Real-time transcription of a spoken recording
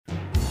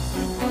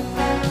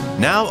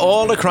Now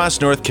all across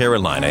North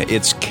Carolina,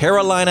 it's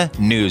Carolina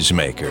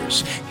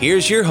Newsmakers.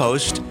 Here's your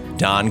host,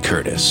 Don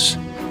Curtis.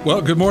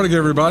 Well, good morning,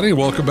 everybody.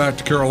 Welcome back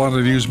to Carolina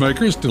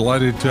Newsmakers.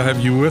 Delighted to have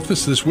you with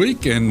us this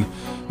week. And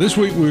this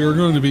week we are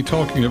going to be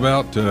talking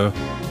about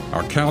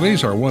our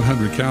counties, our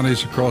 100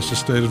 counties across the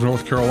state of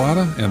North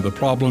Carolina, and the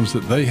problems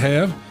that they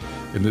have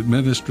in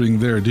administering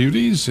their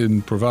duties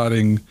in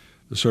providing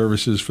the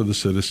services for the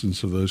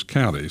citizens of those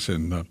counties.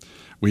 And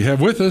we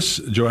have with us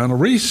Joanna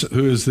Reese,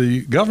 who is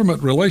the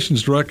Government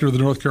Relations Director of the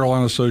North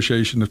Carolina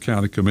Association of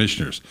County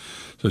Commissioners.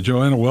 So,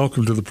 Joanna,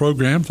 welcome to the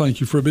program.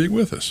 Thank you for being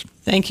with us.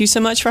 Thank you so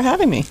much for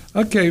having me.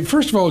 Okay,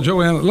 first of all,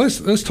 Joanna,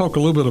 let's talk a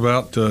little bit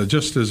about,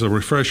 just as a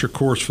refresher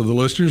course for the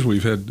listeners,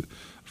 we've had,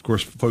 of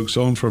course, folks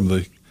on from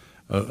the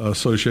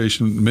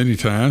association many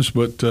times,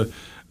 but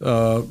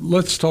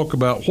let's talk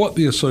about what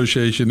the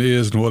association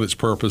is and what its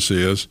purpose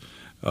is.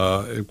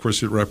 Of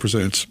course, it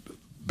represents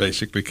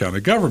basically county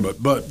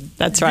government, but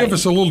that's right. Give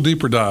us a little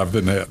deeper dive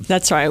than that.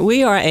 That's right.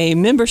 We are a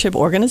membership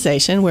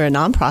organization. We're a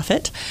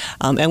nonprofit,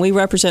 and we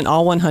represent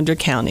all 100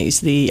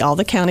 counties. All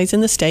the counties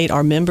in the state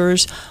are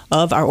members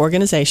of our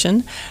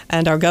organization,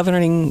 and our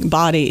governing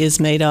body is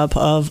made up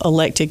of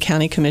elected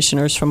county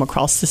commissioners from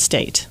across the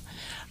state.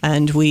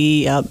 And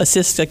we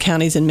assist the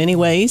counties in many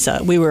ways.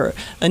 We were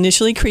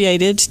initially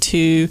created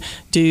to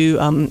do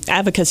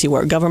advocacy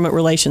work, government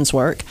relations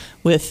work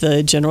with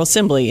the General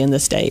Assembly in the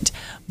state.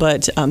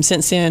 But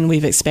since then,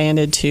 we've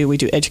expanded we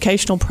do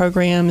educational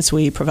programs,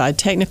 we provide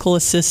technical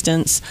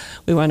assistance,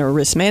 we run a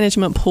risk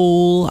management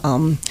pool,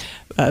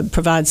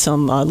 provide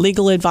some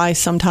legal advice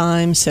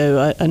sometimes,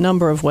 so a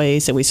number of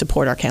ways that we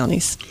support our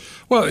counties.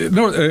 Well,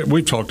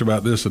 we've talked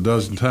about this a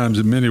dozen times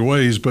in many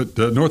ways, but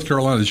North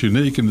Carolina is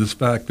unique in this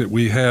fact that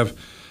we have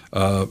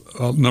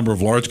a number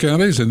of large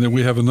counties, and then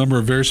we have a number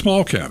of very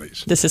small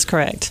counties. This is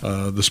correct.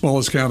 The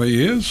smallest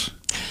county is?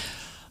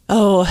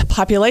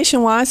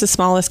 Population-wise, the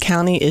smallest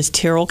county is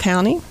Tyrrell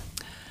County.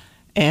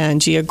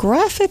 And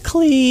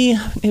geographically,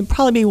 it'd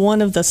probably be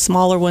one of the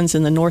smaller ones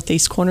in the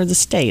northeast corner of the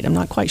state. I'm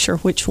not quite sure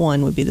which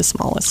one would be the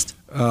smallest.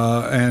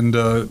 And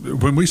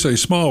when we say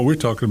small, we're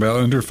talking about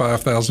under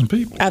 5,000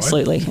 people.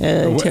 Absolutely.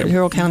 Right?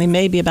 Tyrrell County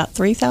may be about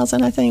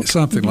 3,000, I think.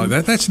 Something like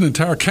that. That's an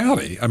entire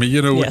county. I mean,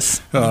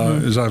 yes.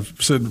 As I've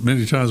said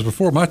many times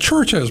before, my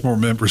church has more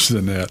members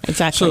than that.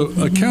 Exactly.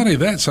 So a county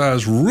that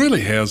size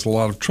really has a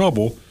lot of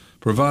trouble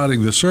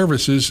providing the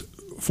services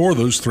for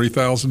those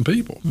 3,000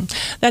 people.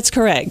 That's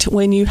correct.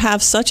 When you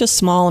have such a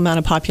small amount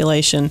of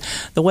population,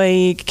 the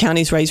way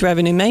counties raise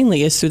revenue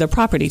mainly is through their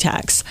property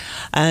tax.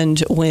 And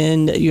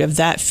when you have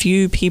that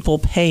few people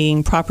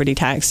paying property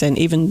tax, and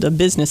even the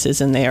businesses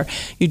in there,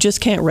 you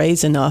just can't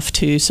raise enough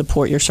to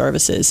support your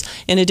services.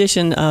 In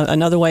addition,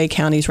 another way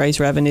counties raise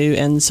revenue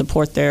and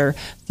support the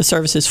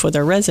services for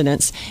their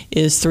residents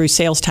is through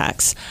sales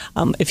tax.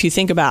 If you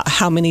think about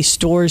how many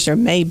stores there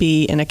may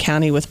be in a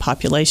county with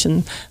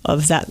population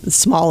of that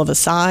small of a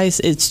size,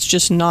 it's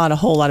just not a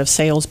whole lot of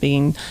sales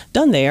being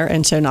done there,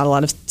 and so not a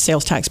lot of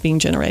sales tax being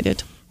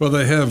generated. Well,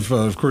 they have,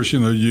 of course,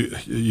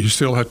 you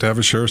still have to have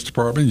a sheriff's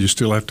department, you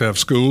still have to have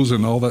schools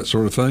and all that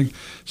sort of thing.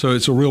 So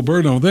it's a real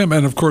burden on them.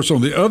 And, of course, on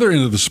the other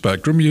end of the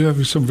spectrum, you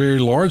have some very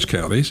large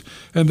counties,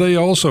 and they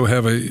also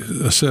have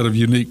a set of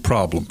unique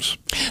problems.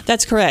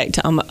 That's correct.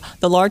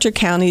 The larger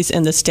counties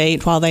in the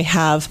state, while they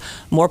have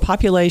more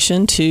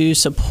population to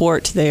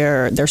support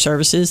their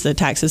services, the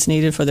taxes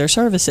needed for their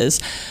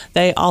services,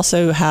 they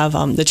also have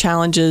the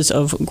challenges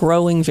of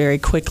growing very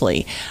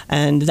quickly.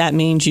 And that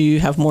means you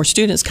have more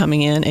students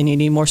coming in and you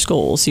need more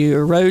schools.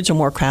 Your roads are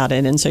more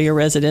crowded, and so your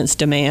residents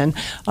demand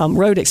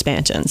road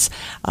expansions.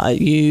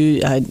 You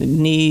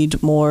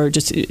need more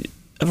just a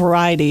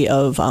variety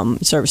of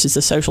services.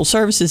 The social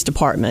services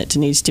department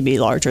needs to be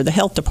larger. The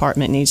health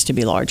department needs to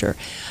be larger.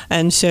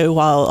 And so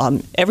while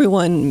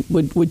everyone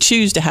would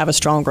choose to have a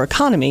stronger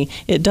economy,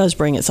 it does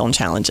bring its own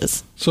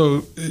challenges.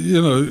 So,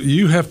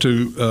 you have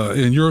to,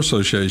 in your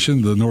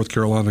association, the North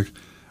Carolina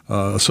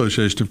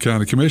Association of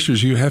County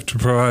Commissioners, you have to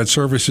provide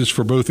services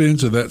for both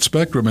ends of that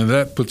spectrum, and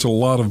that puts a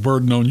lot of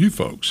burden on you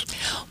folks.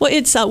 Well,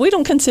 it's we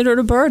don't consider it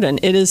a burden.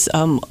 It is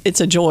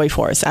it's a joy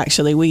for us,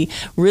 actually. We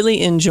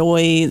really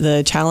enjoy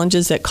the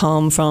challenges that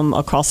come from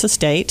across the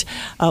state.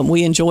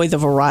 We enjoy the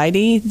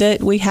variety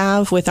that we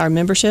have with our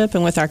membership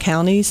and with our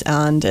counties,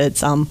 and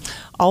it's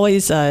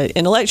always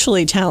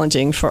intellectually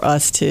challenging for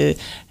us to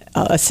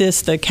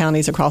assist the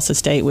counties across the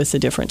state with the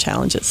different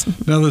challenges.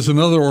 Now, there's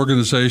another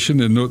organization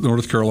in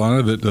North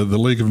Carolina, that the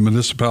League of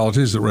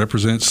Municipalities, that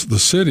represents the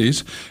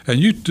cities,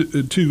 and you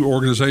two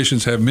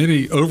organizations have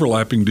many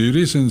overlapping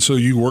duties, and so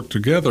you work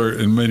together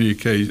on many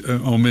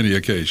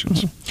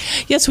occasions.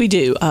 Mm-hmm. Yes, we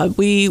do.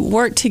 We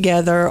work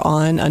together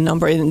on a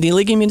number, and the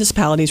League of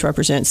Municipalities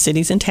represents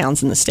cities and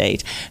towns in the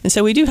state, and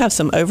so we do have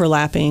some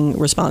overlapping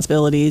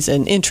responsibilities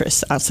and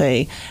interests, I'll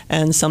say,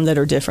 and some that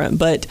are different.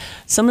 But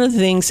some of the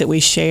things that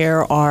we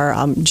share are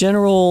our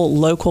general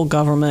local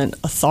government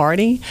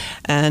authority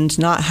and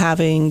not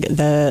having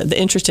the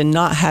interest in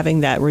not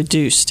having that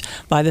reduced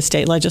by the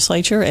state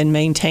legislature and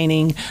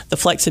maintaining the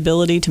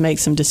flexibility to make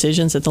some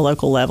decisions at the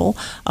local level.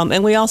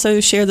 And we also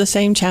share the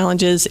same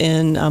challenges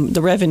in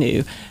the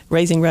revenue,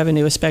 raising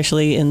revenue,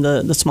 especially in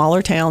the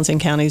smaller towns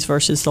and counties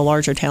versus the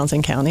larger towns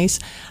and counties,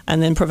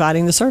 and then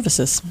providing the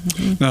services.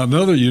 Now,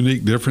 another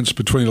unique difference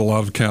between a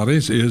lot of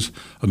counties is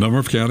a number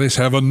of counties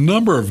have a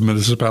number of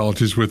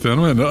municipalities within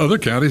them, and other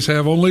counties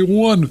have only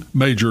one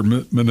major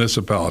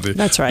municipality.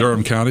 That's right.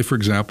 Durham County, for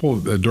example,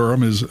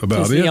 Durham is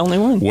about the only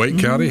one. Wake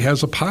County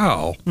has a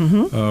pile.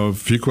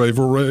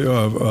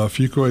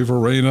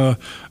 Fuquay-Varina,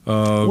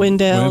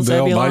 Wendell,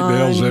 Zebulon,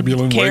 Knightdale,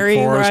 Zebulon, Cary,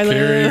 Wake Forest,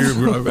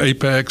 Cary,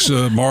 Apex,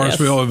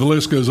 Morrisville, Yes. and the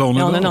list goes on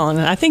and on.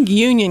 And I think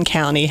Union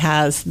County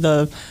has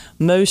the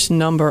most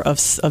number of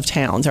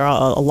towns. There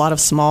are a lot of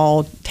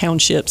small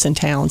townships and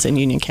towns in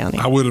Union County.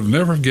 I would have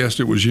never guessed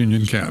it was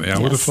Union County. I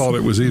would have Yes. thought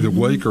it was either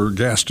Wake or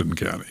Gaston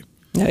County.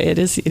 No, it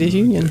is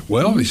Union.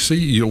 Well, you see,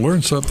 you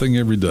learn something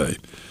every day.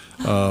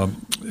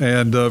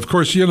 And of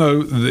course,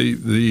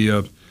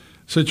 the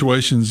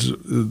situations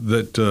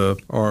that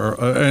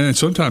are, and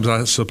sometimes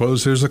I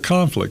suppose there's a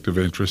conflict of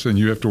interest, and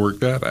you have to work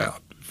that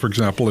out. For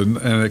example, in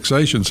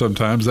annexation,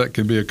 sometimes that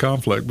can be a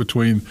conflict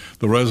between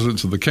the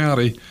residents of the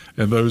county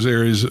and those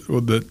areas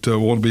that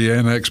want to be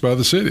annexed by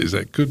the cities.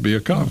 That could be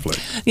a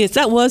conflict. Yes,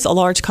 that was a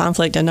large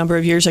conflict a number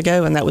of years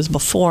ago, and that was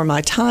before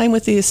my time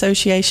with the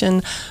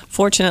association.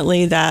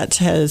 Fortunately, that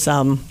has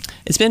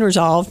it's been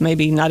resolved.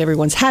 Maybe not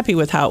everyone's happy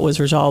with how it was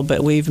resolved,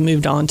 but we've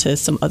moved on to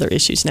some other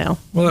issues now.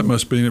 Well, that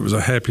must mean it was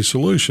a happy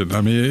solution.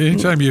 I mean,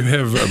 anytime you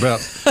have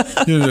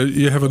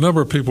you have a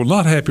number of people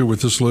not happy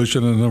with the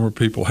solution and a number of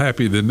people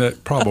happy, then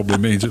that probably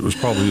means it was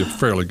probably a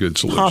fairly good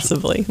solution.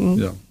 Possibly.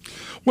 Yeah.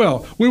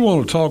 Well, we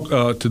want to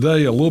talk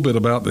today a little bit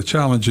about the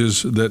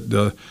challenges that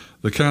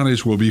the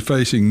counties will be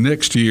facing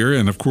next year.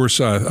 And, of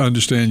course, I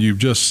understand you've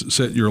just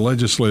set your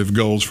legislative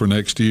goals for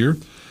next year.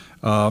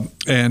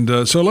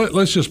 So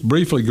let's just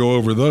briefly go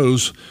over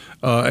those,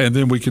 and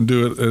then we can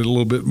do it a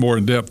little bit more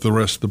in depth the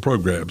rest of the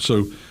program.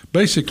 So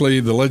basically,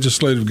 the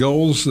legislative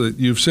goals that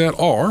you've set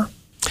are?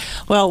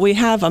 Well, we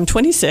have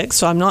 26,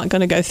 so I'm not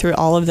going to go through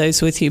all of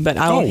those with you, but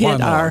I'll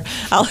hit our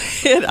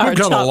We've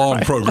got a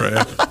long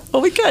program.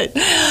 Well, we could.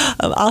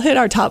 I'll hit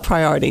our top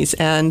priorities,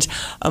 and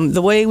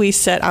the way we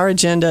set our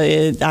agenda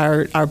is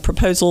our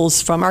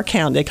proposals from our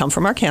county. They come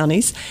from our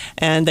counties,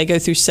 and they go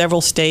through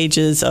several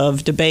stages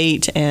of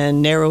debate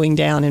and narrowing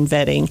down and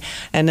vetting.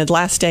 And the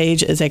last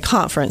stage is a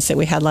conference that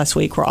we had last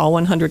week, where all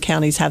 100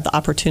 counties have the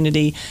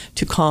opportunity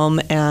to come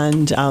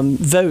and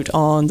vote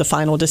on the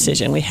final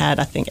decision. We had,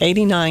 I think,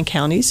 89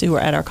 counties who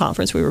were at our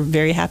conference. We were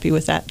very happy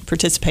with that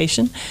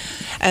participation,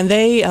 and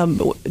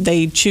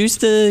they choose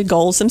the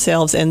goals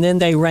themselves, and then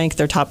they rank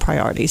their top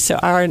priorities. So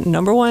our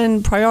number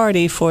one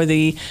priority for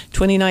the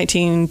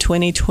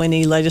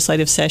 2019-2020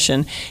 legislative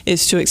session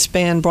is to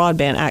expand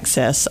broadband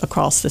access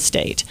across the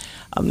state.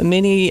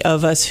 Many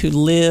of us who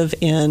live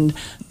in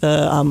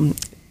the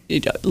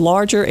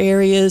larger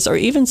areas, or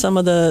even some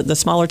of the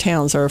smaller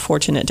towns, are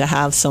fortunate to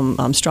have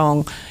some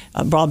strong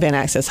broadband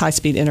access,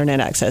 high-speed internet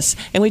access,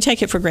 and we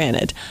take it for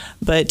granted.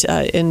 But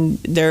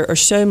there are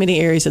so many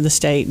areas of the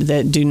state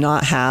that do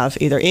not have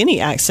either any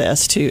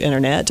access to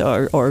internet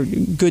or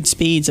good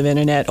speeds of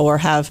internet, or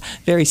have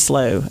very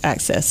slow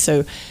access.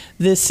 So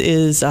this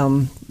is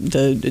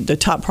the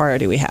top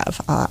priority we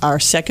have. Our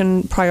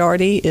second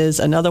priority is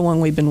another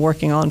one we've been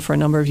working on for a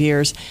number of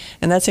years,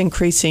 and that's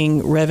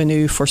increasing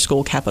revenue for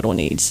school capital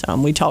needs.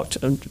 We talked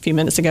a few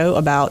minutes ago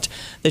about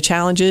the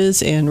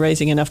challenges in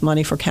raising enough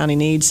money for county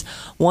needs.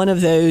 One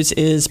of those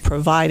is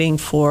providing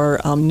for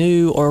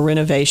new or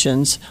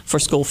renovations for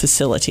school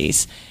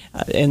facilities.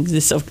 And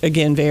this,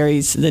 again,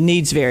 varies. The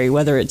needs vary,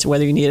 whether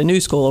you need a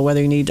new school or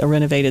whether you need a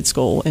renovated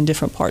school in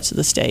different parts of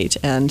the state.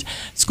 And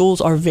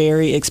schools are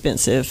very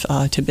expensive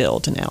to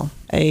build now.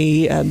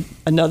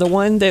 Another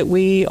one that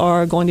we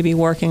are going to be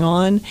working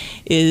on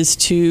is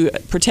to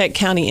protect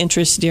county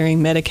interests during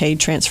Medicaid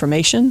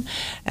transformation.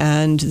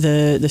 And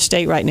the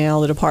state right now,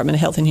 the Department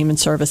of Health and Human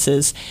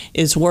Services,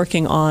 is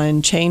working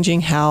on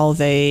changing how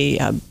they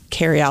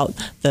carry out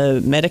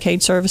the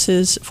Medicaid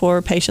services for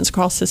patients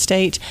across the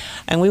state.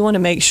 And we want to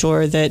make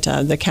sure that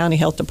the county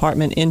health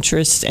department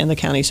interests and the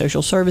county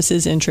social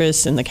services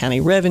interests and the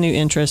county revenue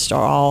interests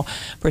are all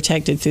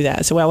protected through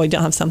that. So while we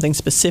don't have something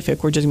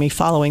specific, we're just going to be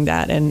following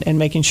that and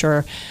making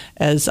sure,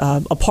 as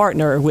a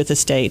partner with the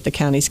state, the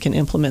counties can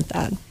implement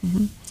that.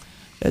 Mm-hmm.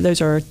 So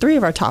those are three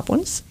of our top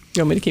ones.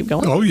 You want me to keep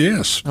going? Oh,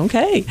 yes.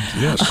 Okay.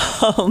 Yes.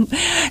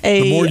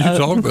 The more you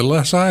talk, the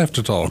less I have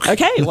to talk.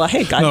 Okay. Well,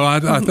 hey, guys. No,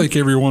 I think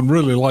everyone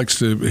really likes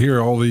to hear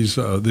all these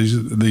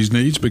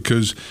needs,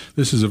 because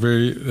this is a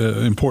very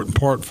important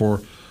part for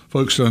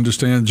folks to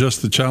understand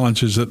just the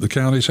challenges that the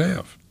counties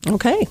have.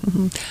 Okay.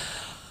 Mm-hmm.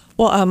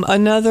 Well,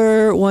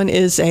 another one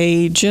is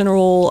a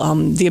general,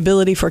 the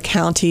ability for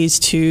counties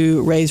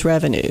to raise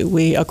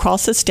revenue.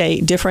 Across the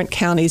state, different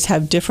counties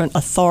have different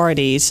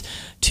authorities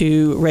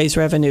to raise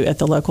revenue at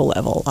the local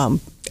level.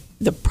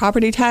 The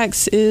property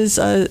tax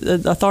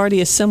authority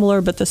is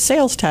similar, but the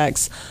sales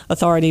tax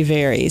authority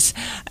varies.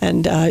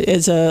 And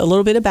as a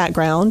little bit of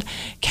background,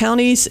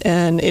 counties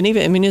and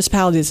even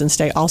municipalities in the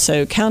state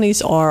also,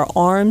 counties are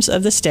arms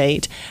of the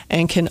state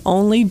and can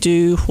only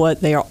do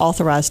what they are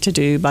authorized to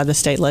do by the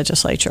state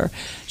legislature.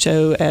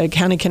 So a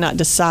county cannot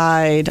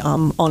decide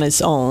on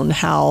its own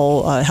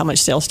how much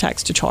sales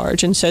tax to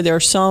charge. And so there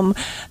are some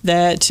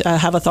that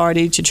have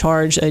authority to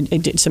charge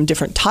some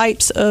different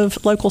types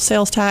of local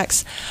sales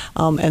tax,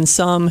 and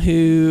some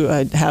who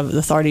have the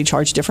authority to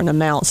charge different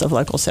amounts of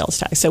local sales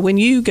tax. So when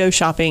you go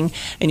shopping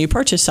and you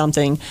purchase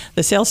something,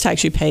 the sales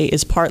tax you pay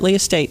is partly a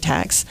state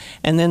tax,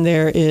 and then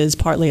there is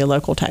partly a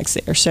local tax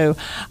there. So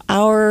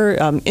our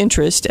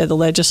interest at the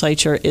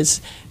legislature is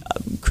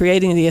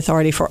creating the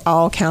authority for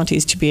all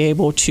counties to be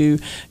able to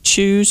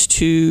choose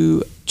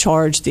to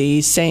charge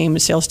the same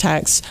sales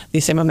tax,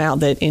 the same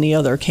amount that any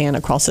other can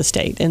across the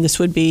state. And this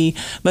would be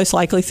most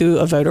likely through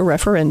a voter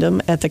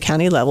referendum at the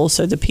county level,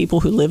 so the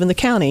people who live in the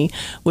county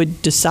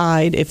would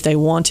decide if they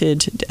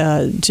wanted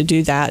to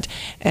do that,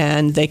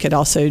 and they could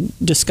also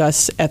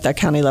discuss at that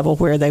county level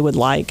where they would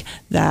like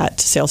that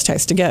sales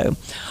tax to go.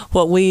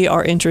 What we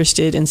are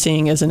interested in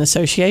seeing as an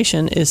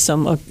association is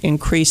some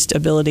increased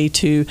ability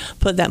to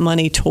put that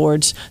money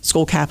towards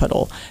school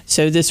capital.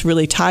 So this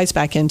really ties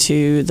back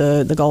into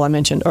the goal I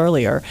mentioned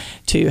earlier,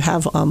 to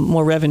have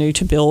more revenue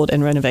to build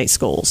and renovate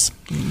schools.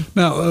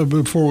 Now,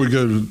 before we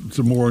go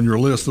to more on your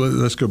list,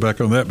 let's go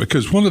back on that,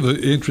 because one of the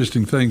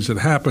interesting things that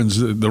happens,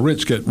 the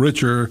rich get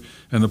richer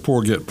and the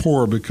poor get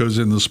poorer, because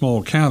in the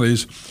small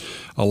counties,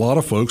 a lot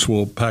of folks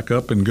will pack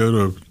up and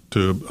go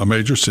to a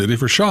major city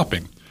for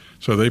shopping.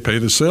 So they pay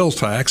the sales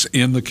tax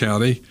in the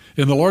county,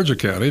 in the larger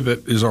county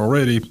that is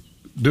already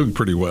doing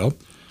pretty well.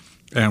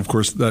 And, of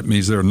course, that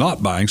means they're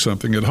not buying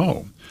something at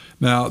home.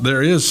 Now,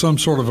 there is some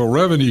sort of a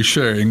revenue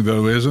sharing,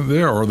 though, isn't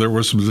there? Or there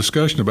was some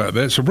discussion about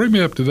that. So bring me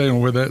up to date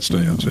on where that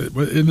stands.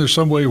 Isn't there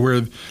some way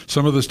where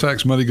some of this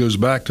tax money goes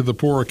back to the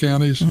poorer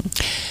counties?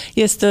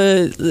 Yes,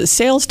 the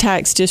sales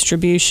tax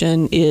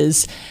distribution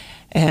is,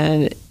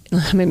 and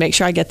let me make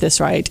sure I get this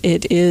right,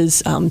 it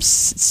is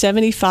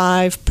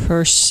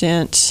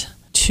 75%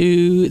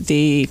 to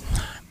the...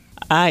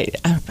 I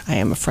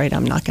am afraid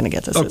I'm not going to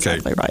get this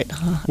exactly right.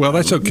 Well,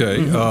 that's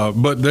okay.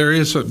 But there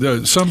is some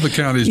of the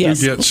counties do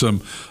get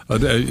some.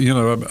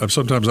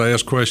 Sometimes I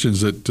ask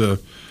questions that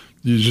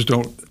you just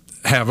don't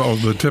have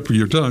on the tip of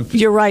your tongue.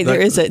 You're right. There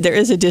is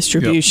a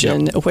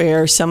distribution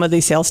where some of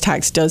the sales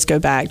tax does go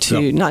back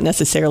to not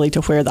necessarily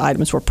to where the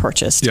items were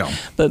purchased,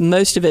 but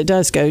most of it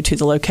does go to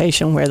the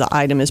location where the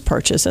item is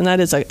purchased, and that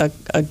is a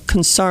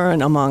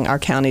concern among our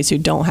counties who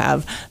don't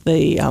have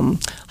the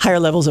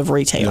higher levels of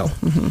retail.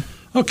 Mm-hmm.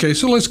 Okay,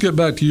 so let's get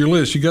back to your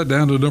list. You got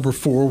down to number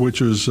 4, which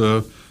was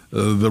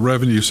the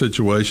revenue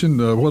situation.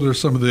 What are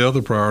some of the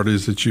other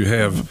priorities that you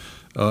have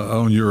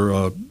on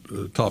your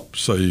top,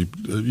 say,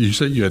 you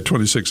said you had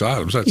 26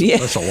 items.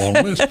 That's a long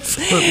list.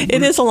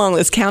 It is a long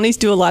list. Counties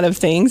do a lot of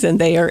things, and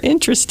they are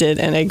interested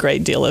in a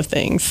great deal of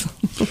things.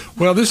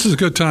 Well, this is a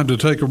good time to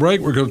take a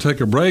break. We're going to take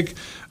a break.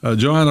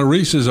 Joanna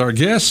Reese is our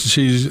guest.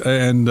 She's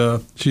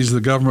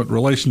the Government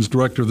Relations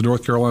Director of the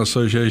North Carolina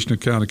Association of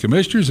County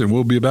Commissioners, and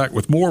we'll be back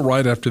with more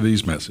right after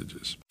these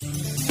messages.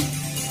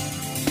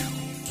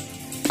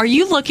 Are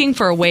you looking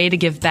for a way to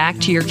give back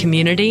to your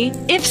community?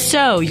 If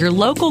so, your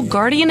local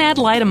Guardian Ad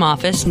Litem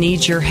office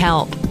needs your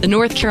help. The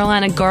North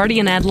Carolina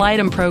Guardian Ad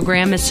Litem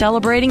program is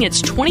celebrating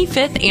its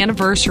 25th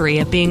anniversary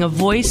of being a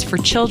voice for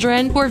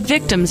children who are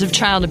victims of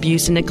child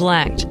abuse and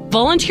neglect.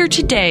 Volunteer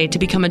today to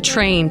become a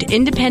trained,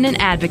 independent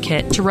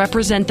advocate to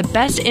represent the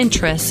best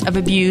interests of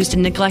abused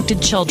and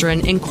neglected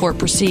children in court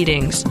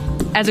proceedings.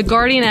 As a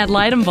Guardian Ad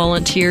Litem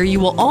volunteer,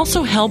 you will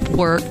also help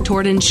work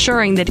toward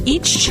ensuring that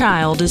each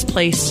child is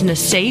placed in a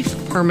safe,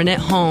 permanent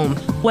home,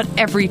 what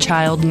every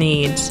child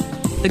needs.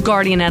 The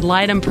Guardian Ad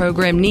Litem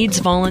program needs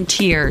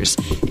volunteers.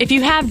 If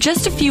you have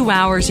just a few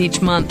hours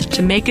each month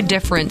to make a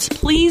difference,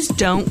 please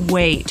don't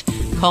wait.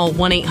 Call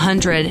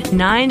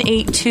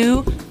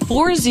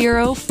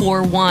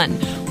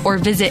 1-800-982-4041 or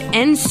visit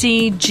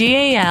ncgal.org.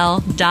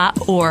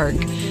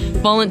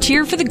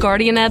 Volunteer for the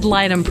Guardian Ad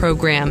Litem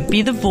program.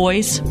 Be the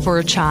voice for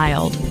a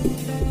child.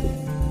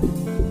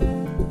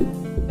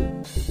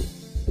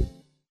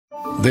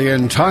 The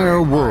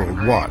entire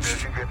world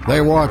watched.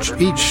 They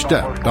watched each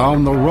step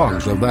down the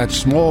rungs of that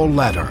small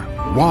ladder,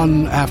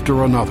 one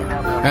after another,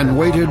 and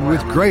waited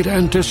with great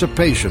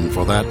anticipation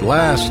for that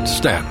last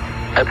step.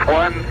 It's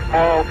one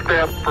small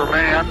step for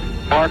man,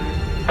 one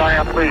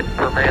giant leap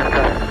for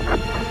mankind.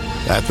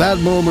 At that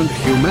moment,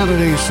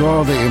 humanity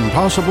saw the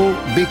impossible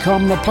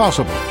become the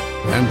possible.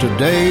 And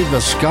today, the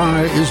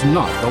sky is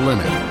not the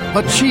limit.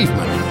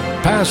 Achievement.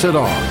 Pass it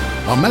on.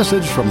 A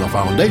message from the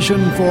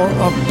Foundation for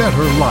a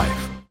Better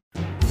Life.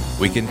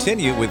 We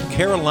continue with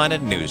Carolina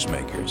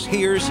Newsmakers.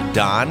 Here's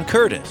Don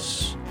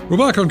Curtis. We're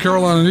back on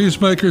Carolina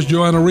Newsmakers.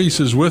 Joanna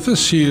Reese is with us.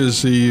 She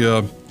is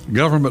the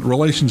Government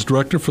Relations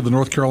Director for the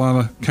North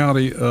Carolina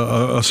County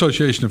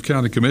Association of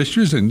County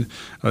Commissioners. And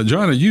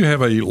Joanna, you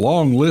have a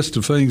long list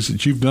of things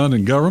that you've done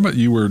in government.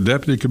 You were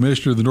Deputy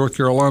Commissioner of the North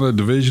Carolina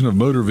Division of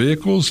Motor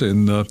Vehicles.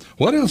 And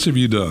what else have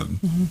you done?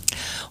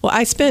 Well,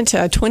 I spent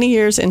 20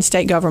 years in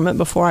state government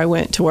before I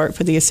went to work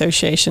for the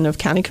Association of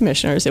County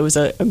Commissioners. It was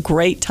a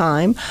great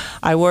time.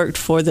 I worked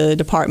for the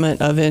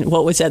Department of,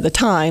 what was at the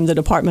time, the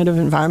Department of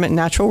Environment and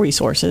Natural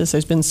Resources.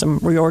 There's been some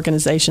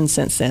reorganization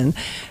since then.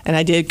 And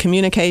I did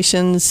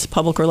communications,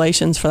 public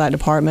relations for that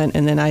department,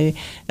 and then I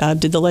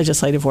did the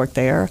legislative work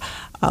there.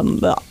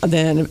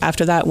 Then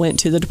after that, went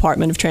to the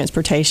Department of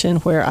Transportation,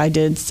 where I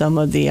did some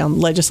of the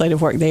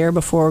legislative work there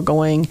before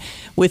going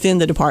within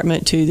the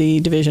department to the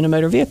Division of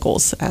Motor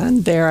Vehicles.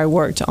 And there I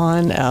worked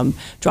on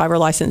driver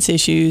license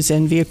issues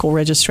and vehicle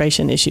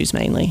registration issues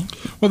mainly.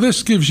 Well,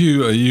 this gives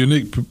you a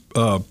unique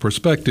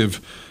perspective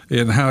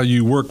in how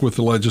you work with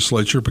the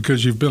legislature,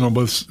 because you've been on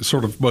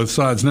both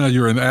sides. Now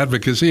you're in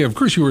advocacy. Of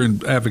course, you were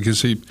in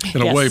advocacy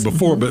in a way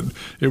before, but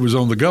it was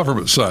on the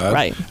government side.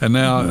 Right. And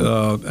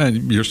now,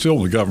 and you're still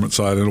on the government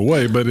side in a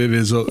way, but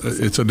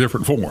it's a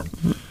different form.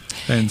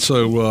 And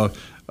so,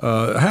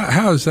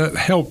 how has that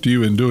helped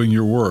you in doing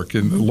your work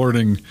and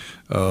learning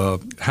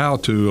how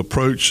to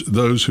approach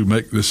those who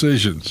make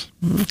decisions?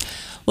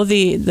 Well,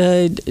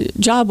 the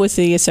job with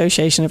the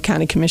Association of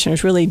County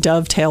Commissioners really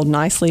dovetailed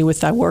nicely with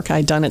the work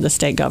I'd done at the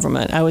state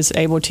government. I was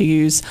able to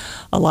use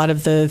a lot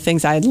of the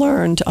things I had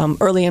learned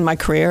early in my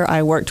career.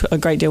 I worked a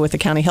great deal with the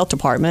county health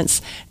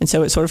departments, and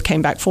so it sort of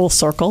came back full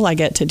circle. I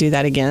get to do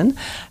that again.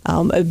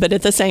 But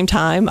at the same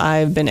time,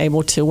 I've been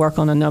able to work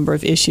on a number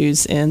of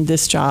issues in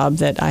this job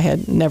that I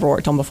had never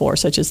worked on before,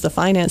 such as the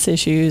finance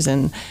issues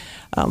and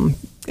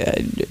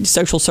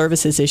social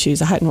services issues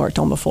I hadn't worked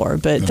on before.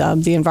 But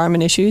the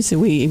environment issues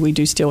we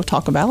do still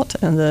talk about,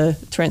 and the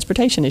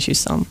transportation issues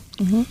some.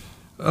 We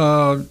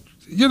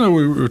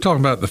were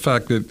talking about the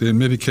fact that in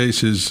many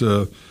cases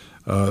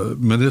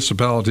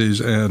municipalities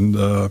and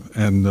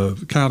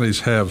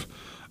counties have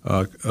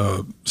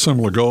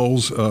similar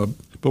goals.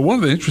 But one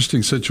of the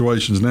interesting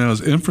situations now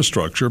is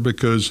infrastructure,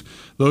 because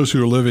those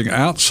who are living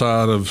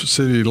outside of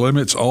city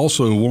limits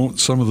also want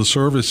some of the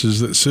services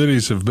that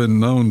cities have been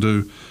known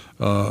to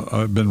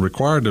have been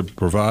required to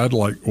provide,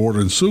 like water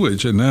and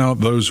sewage. And now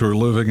those who are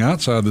living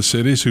outside the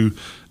cities who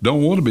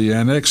don't want to be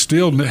annexed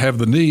still have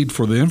the need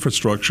for the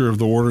infrastructure of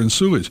the water and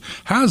sewage.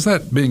 How is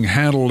that being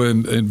handled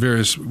in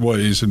various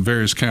ways in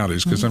various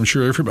counties? Because I'm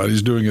sure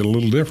everybody's doing it a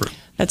little different.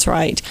 That's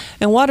right.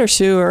 And water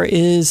sewer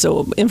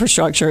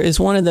infrastructure is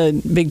one of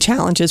the big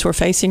challenges we're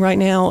facing right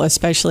now,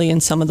 especially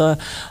in some of the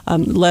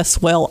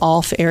less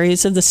well-off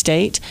areas of the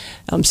state.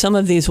 Some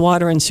of these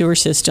water and sewer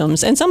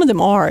systems, and some of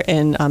them are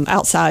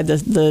outside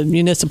the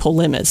municipal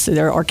limits.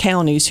 There are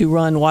counties who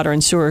run water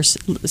and sewer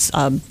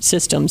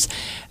systems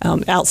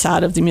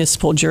outside of the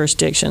municipal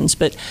jurisdictions.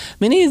 But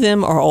many of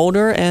them are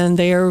older, and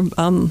they are,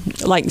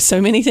 like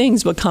so many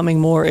things, becoming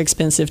more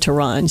expensive to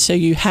run. So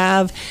you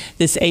have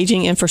this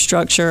aging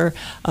infrastructure.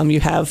 You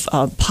have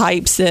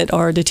pipes that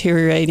are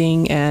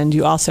deteriorating, and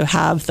you also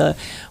have the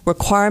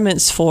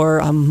requirements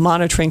for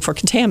monitoring for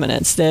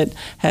contaminants that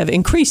have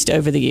increased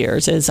over the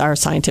years as our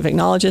scientific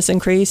knowledge has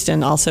increased,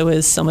 and also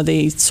as some of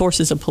the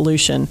sources of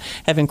pollution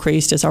have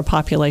increased as our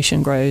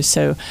population grows.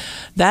 So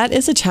that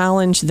is a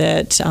challenge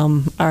that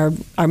our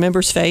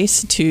members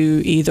face,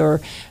 to either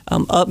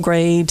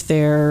upgrade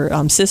their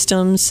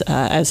systems.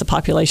 As the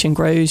population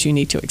grows, you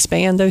need to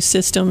expand those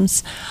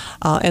systems,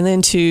 and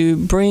then to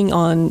bring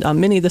on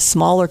many of the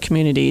smaller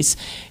communities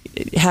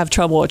have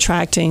trouble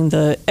attracting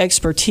the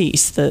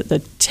expertise,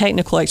 the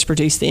technical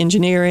expertise, the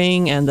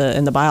engineering and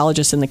the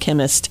biologists and the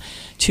chemists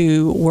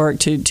to work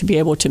to be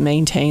able to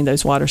maintain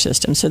those water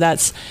systems. So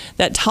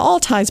that all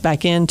ties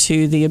back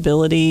into the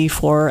ability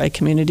for a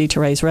community to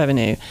raise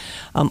revenue.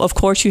 Of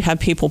course, you have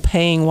people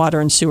paying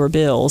water and sewer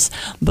bills,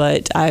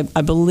 but I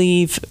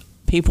believe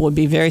people would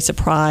be very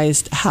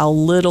surprised how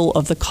little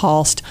of the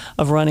cost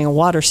of running a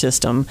water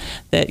system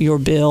that your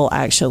bill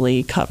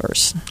actually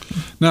covers.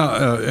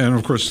 Now, and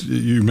of course,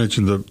 you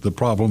mentioned the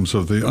problems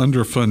of the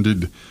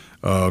underfunded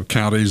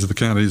counties, the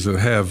counties that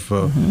have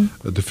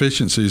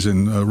deficiencies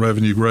in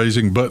revenue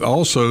raising, but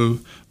also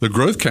the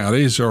growth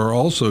counties are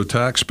also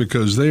taxed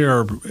because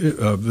they're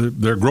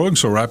growing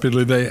so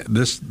rapidly.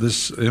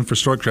 This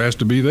infrastructure has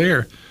to be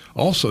there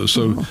also.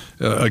 So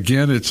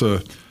again, it's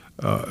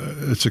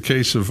a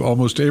case of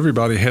almost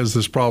everybody has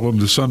this problem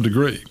to some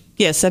degree.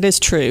 Yes, that is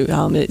true.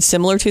 It's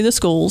similar to the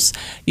schools.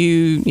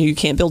 You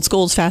can't build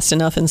schools fast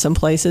enough in some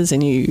places,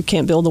 and you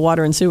can't build the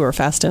water and sewer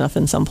fast enough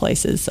in some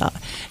places.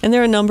 And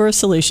there are a number of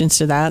solutions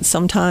to that.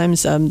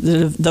 Sometimes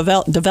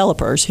the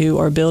developers who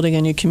are building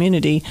a new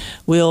community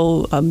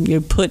will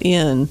put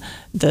in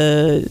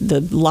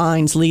the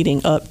lines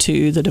leading up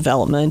to the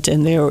development,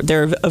 and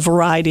there are a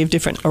variety of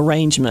different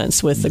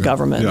arrangements with the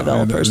government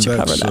developers to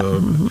cover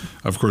that.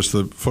 Of course,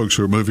 the folks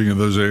who are moving in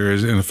those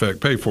areas, in effect,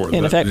 pay for it.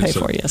 In effect, pay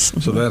for it, yes.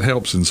 So that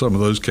helps in some of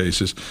those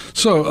cases.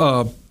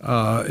 So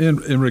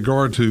In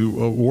regard to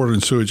water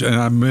and sewage, and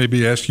I may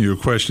be asking you a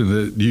question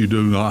that you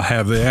do not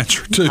have the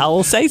answer to. I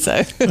will say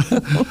so.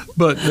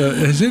 But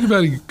has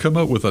anybody come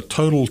up with a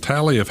total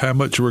tally of how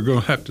much we're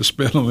going to have to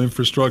spend on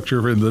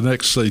infrastructure in the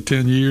next, say,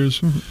 10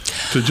 years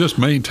to just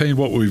maintain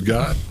what we've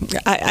got?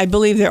 I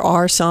believe there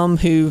are some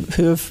who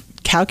have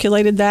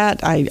calculated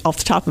that. I, off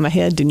the top of my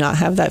head, do not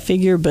have that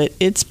figure, but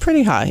it's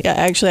pretty high.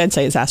 Actually, I'd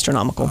say it's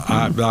astronomical.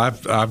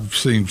 I've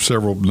seen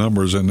several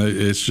numbers, and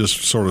it's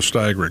just sort of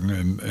staggering.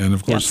 And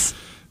of course,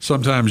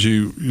 sometimes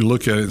you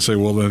look at it and say,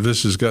 well, then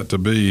this has got to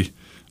be,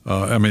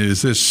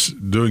 is this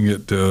doing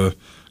it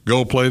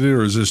gold-plated,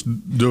 or is this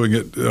doing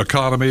it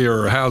economy,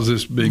 or how's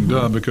this being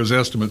done? Because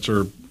estimates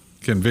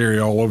can vary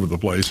all over the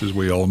place, as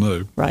we all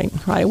know. Right.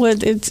 Well,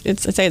 I'd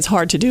say it's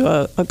hard to do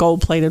a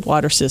gold-plated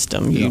water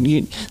system.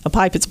 A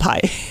pipe, it's a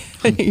pipe.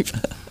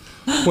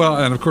 Well,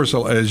 and of course,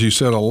 as you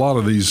said, a lot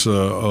of these,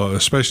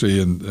 especially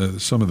in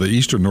some of the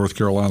eastern North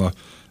Carolina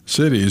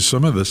cities,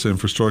 some of this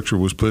infrastructure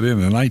was put in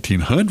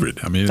 1900.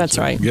 That's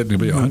right. It's getting to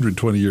be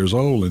 120 years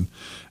old,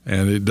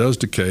 and it does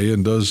decay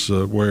and does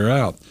wear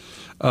out.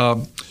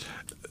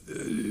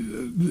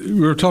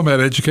 We were talking about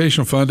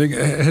educational funding.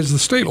 Has the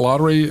state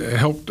lottery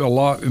helped a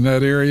lot in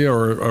that area,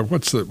 or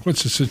what's the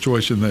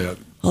situation there?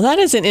 Well, that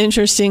is an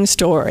interesting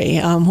story.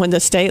 When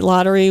the state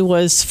lottery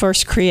was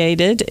first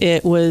created,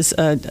 it was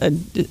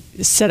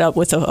set up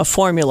with a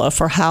formula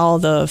for how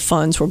the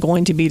funds were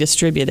going to be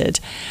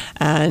distributed.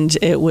 And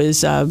it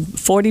was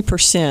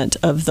 40%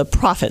 of the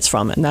profits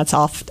from it. And that's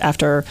off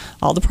after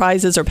all the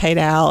prizes are paid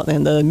out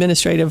and the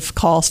administrative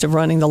cost of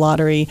running the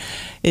lottery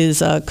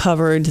is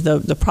covered.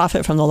 The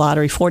profit from the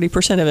lottery,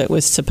 40% of it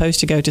was supposed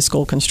to go to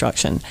school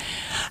construction.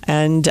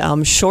 And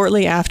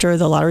shortly after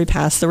the lottery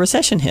passed, the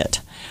recession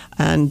hit.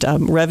 And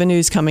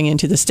revenues coming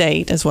into the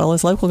state as well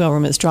as local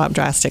governments dropped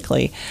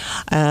drastically.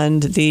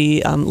 And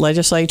the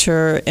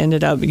legislature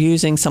ended up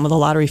using some of the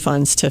lottery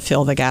funds to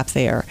fill the gap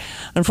there.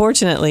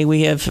 Unfortunately,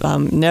 we have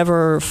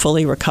never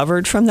fully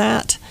recovered from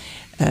that.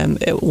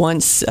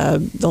 Once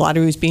the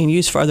lottery was being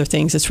used for other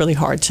things, it's really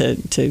hard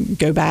to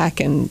go back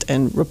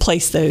and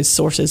replace those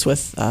sources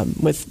with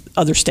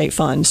other state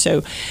funds.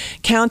 So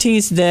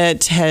counties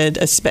that had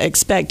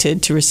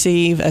expected to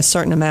receive a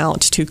certain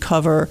amount to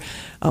cover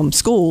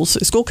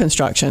school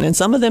construction, and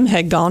some of them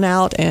had gone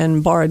out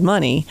and borrowed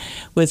money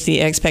with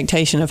the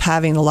expectation of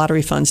having the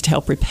lottery funds to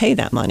help repay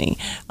that money,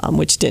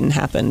 which didn't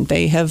happen.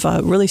 They have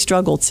really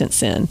struggled since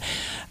then.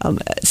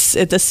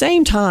 At the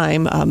same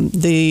time,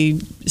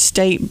 the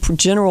state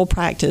general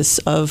practice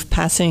of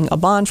passing a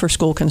bond for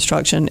school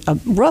construction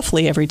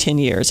roughly every 10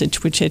 years,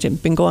 which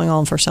had been going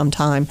on for some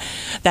time,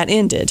 that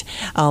ended,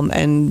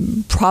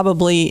 and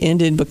probably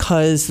ended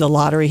because the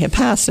lottery had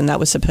passed, and that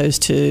was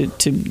supposed to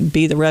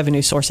be the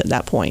revenue source at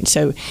that point.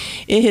 So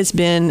it has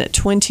been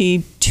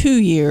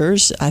 22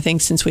 years, I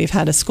think, since we've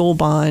had a school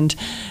bond,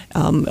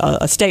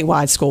 a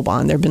statewide school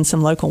bond. There have been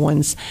some local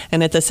ones,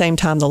 and at the same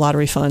time, the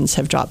lottery funds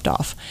have dropped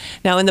off.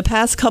 Now, in the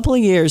past couple of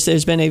years,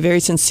 there's been a very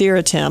sincere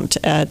attempt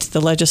at the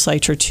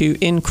legislature to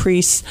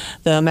increase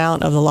the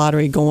amount of the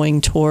lottery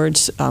going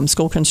towards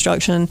school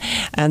construction,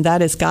 and that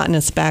has gotten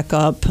us back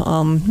up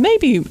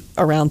maybe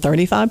around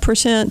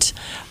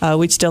 35%.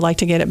 We'd still like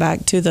to get it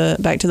back to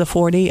the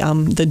 40.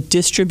 The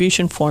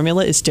distribution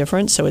formula is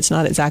different, so it's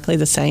not exactly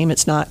the same.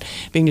 It's not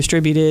being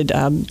distributed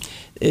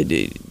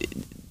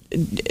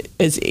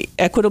as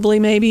equitably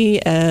maybe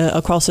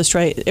across the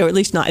state, or at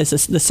least not as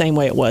the same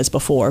way it was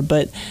before,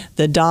 but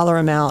the dollar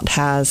amount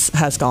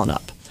has gone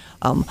up.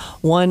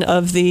 One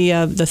of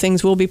the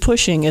things we'll be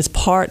pushing as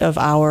part of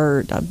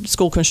our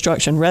school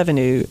construction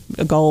revenue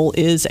goal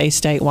is a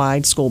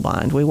statewide school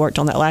bond. We worked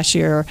on that last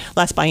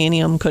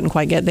biennium, couldn't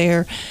quite get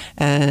there,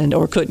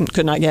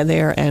 could not get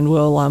there, and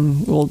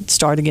we'll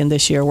start again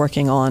this year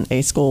working on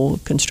a school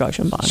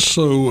construction bond.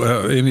 So,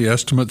 any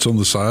estimates on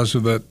the size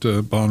of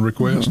that bond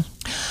request? Mm-hmm.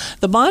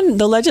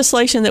 The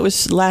legislation that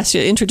was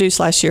introduced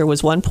last year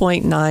was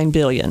 $1.9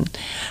 billion,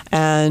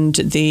 and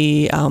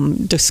the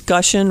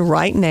discussion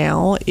right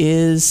now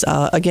is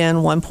again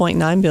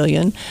 $1.9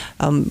 billion.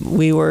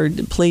 We were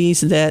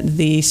pleased that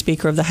the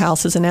Speaker of the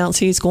House has announced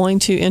he's going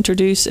to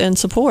introduce and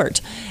support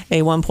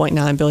a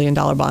 $1.9 billion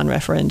bond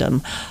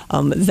referendum.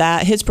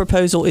 That his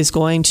proposal is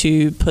going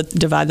to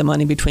divide the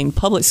money between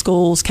public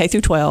schools, K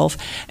through 12,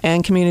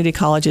 and community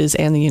colleges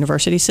and the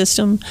university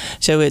system.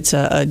 So it's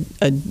a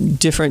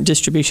different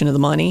distribution of the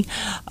money.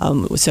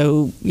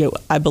 So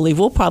I believe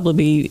we'll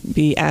probably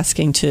be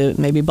asking to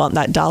maybe bump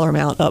that dollar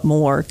amount up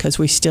more because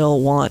we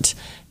still want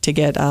to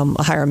get a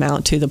higher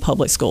amount to the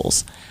public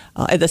schools.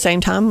 At the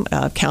same time,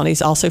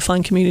 counties also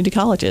fund community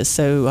colleges.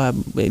 So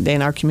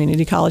then our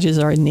community colleges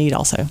are in need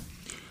also.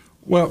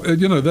 Well,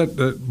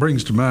 that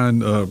brings to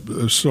mind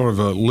sort of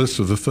a list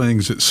of the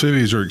things that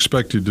cities are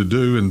expected to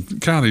do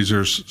and counties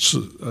are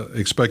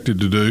expected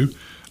to do.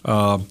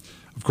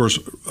 Of course,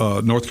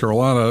 North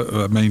Carolina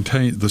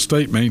the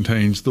state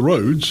maintains the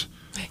roads.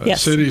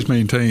 Yes. Cities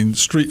maintain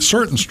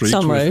certain streets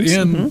Some roads.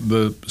 within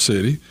the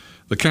city.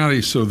 the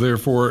counties, so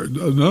therefore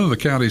none of the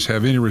counties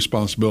have any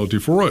responsibility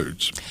for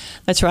roads.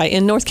 That's right.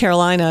 In North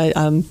Carolina,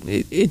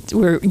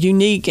 we're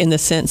unique in the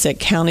sense that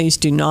counties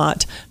do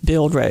not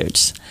build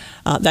roads.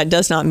 That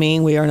does not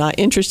mean we are not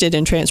interested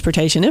in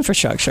transportation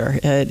infrastructure.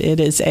 It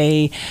is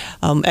a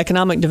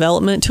economic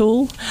development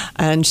tool,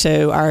 and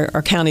so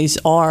our counties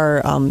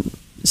are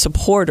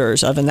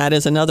supporters of, and that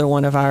is another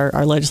one of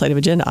our legislative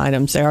agenda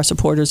items. They are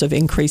supporters of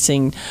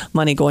increasing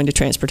money going to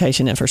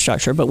transportation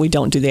infrastructure, but we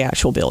don't do the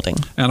actual building.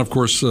 And of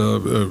course,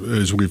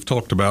 as we've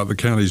talked about, the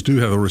counties do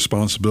have a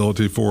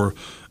responsibility for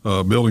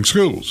building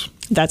schools.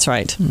 That's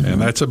right. Mm-hmm.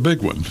 And that's a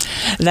big one.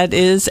 That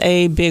is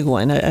a big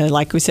one.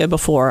 Like we said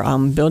before,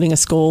 building a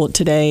school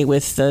today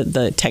with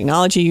the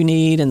technology you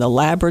need and the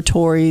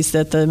laboratories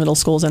that the middle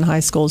schools and high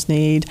schools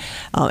need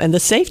and the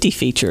safety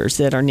features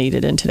that are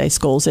needed in today's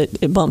schools,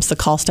 it bumps the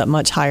cost up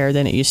much higher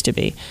than it used to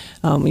be.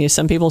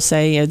 Some people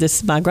say,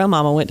 my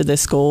grandmama went to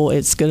this school,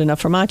 it's good enough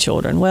for my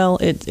children. Well,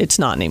 it's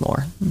not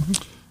anymore. Mm-hmm.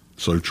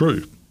 So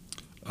true.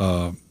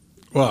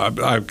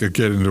 Well, I could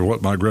get into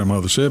what my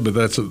grandmother said, but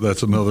that's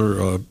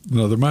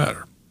another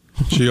matter.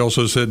 She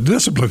also said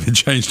discipline had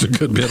changed a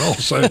good bit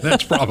also, and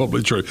that's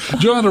probably true.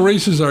 Joanna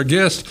Reese is our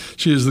guest.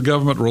 She is the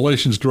Government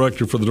Relations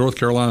Director for the North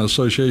Carolina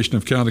Association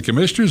of County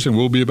Commissioners, and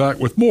we'll be back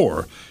with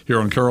more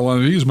here on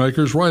Carolina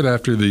Newsmakers right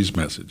after these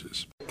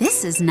messages.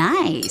 This is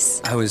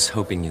nice. I was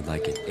hoping you'd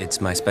like it.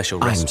 It's my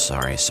special I'm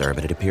sorry, sir,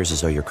 but it appears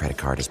as though your credit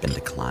card has been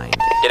declined.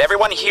 Did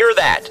everyone hear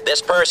that?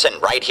 This person,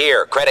 right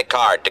here, credit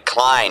card,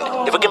 declined.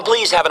 If we can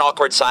please have an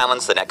awkward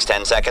silence the next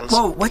 10 seconds.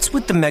 Whoa, what's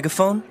with the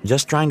megaphone?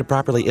 Just trying to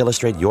properly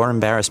illustrate your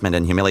embarrassment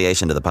and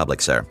humiliation to the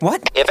public, sir.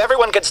 What? If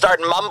everyone could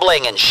start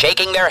mumbling and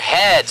shaking their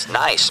heads.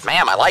 Nice,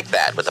 ma'am, I like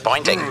that, with the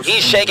pointing.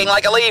 He's shaking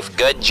like a leaf.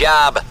 Good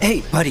job.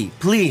 Hey, buddy,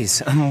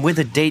 please, I'm with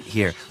a date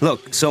here.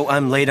 Look, so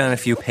I'm late on a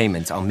few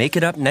payments. I'll make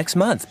it up next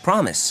month.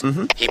 Promise.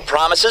 Mm-hmm. He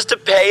promises to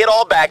pay it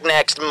all back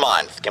next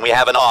month. Can we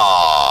have an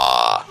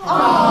aww?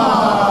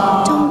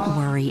 Aww. Don't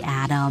worry,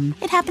 Adam.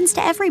 It happens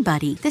to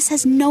everybody. This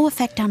has no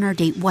effect on our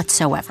date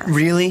whatsoever.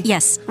 Really?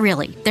 Yes,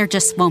 really. There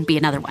just won't be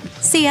another one.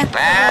 See ya.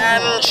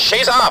 And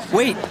she's off.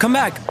 Wait, come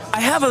back.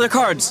 I have other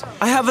cards.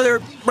 I have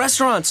other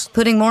restaurants.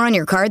 Putting more on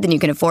your card than you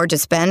can afford to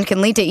spend can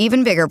lead to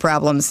even bigger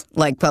problems,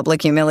 like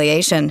public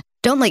humiliation.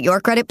 Don't let your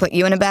credit put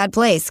you in a bad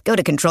place. Go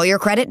to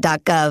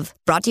controlyourcredit.gov.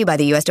 Brought to you by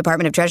the U.S.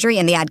 Department of Treasury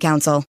and the Ad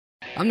Council.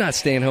 I'm not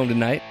staying home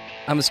tonight.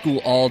 I'm at school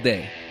all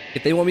day.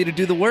 If they want me to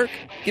do the work,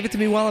 give it to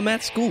me while I'm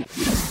at school.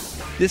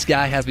 This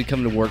guy has me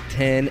coming to work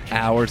 10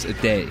 hours a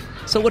day.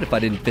 So what if I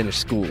didn't finish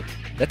school?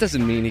 That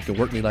doesn't mean he can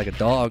work me like a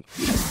dog.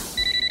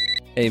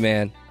 Hey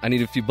man, I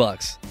need a few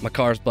bucks. My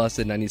car's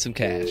busted and I need some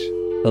cash.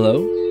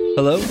 Hello?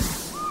 Hello?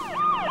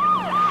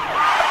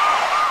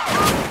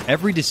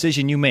 Every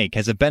decision you make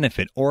has a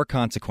benefit or a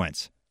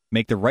consequence.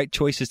 Make the right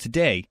choices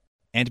today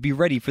and be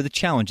ready for the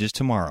challenges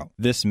tomorrow.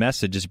 This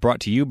message is brought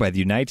to you by the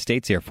United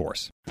States Air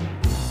Force.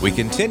 We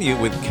continue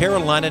with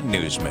Carolina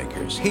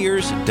Newsmakers.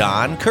 Here's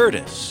Don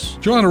Curtis.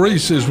 Joanna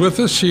Reese is with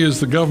us. She is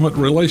the Government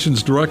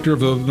Relations Director of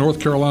the North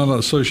Carolina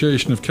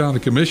Association of County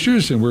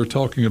Commissioners, and we're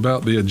talking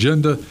about the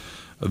agenda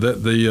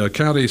that the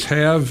counties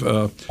have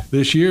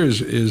this year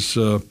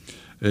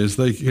as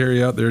they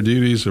carry out their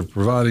duties of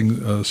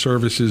providing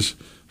services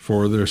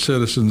for their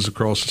citizens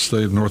across the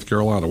state of North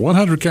Carolina.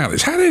 100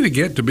 counties. How did it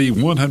get to be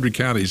 100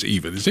 counties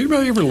even? Has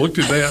anybody ever looked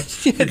at that?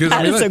 Because,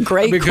 that is a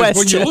great question. Because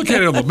when you look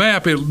at it on the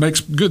map, it makes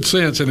good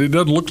sense, and it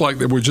doesn't look like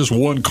there was just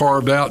one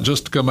carved out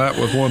just to come out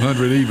with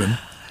 100 even.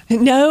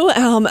 No,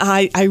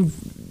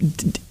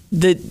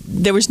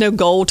 there was no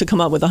goal to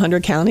come up with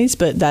 100 counties,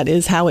 but that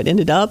is how it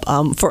ended up.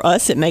 For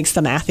us, it makes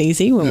the math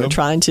easy when we're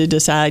trying to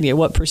decide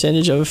what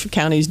percentage of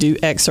counties do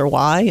X or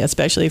Y,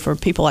 especially for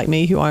people like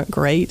me who aren't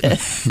great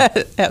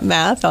at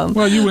math.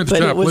 Well, you went to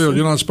Chapel Hill.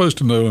 You're not supposed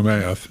to know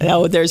math.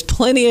 No, there's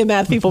plenty of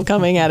math people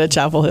coming out of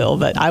Chapel Hill,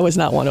 but I was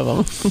not one of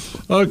them.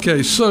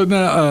 Okay, so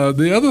now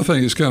the other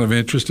thing that's kind of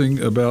interesting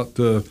about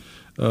the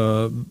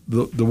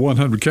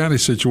 100 county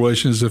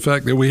situation is the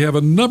fact that we have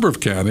a number of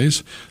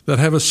counties that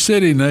have a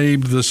city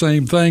named the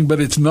same thing, but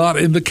it's not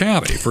in the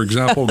county. For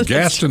example,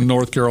 Gaston,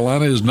 North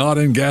Carolina is not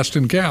in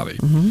Gaston County.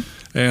 Mm-hmm.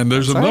 And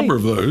there's a number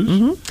of those.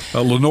 Mm-hmm.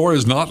 Lenoir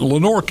is not in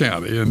Lenoir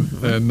County.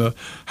 And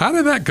how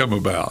did that come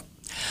about?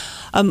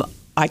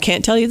 I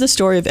can't tell you the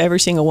story of every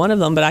single one of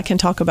them, but I can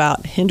talk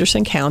about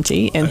Henderson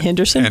County and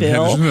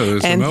Hendersonville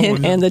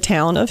and the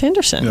town of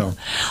Henderson. Yeah.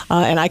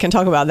 And I can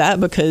talk about that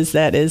because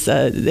that is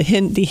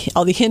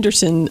all the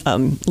Henderson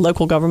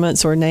local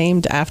governments are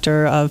named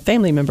after a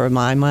family member of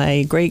mine,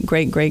 my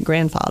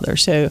great-great-great-grandfather.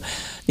 So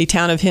the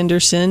town of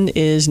Henderson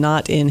is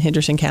not in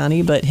Henderson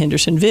County, but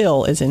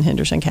Hendersonville is in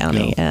Henderson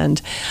County. Yeah.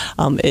 And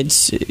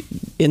it's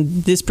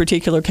in this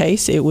particular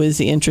case, it was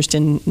the interest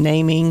in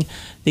naming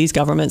these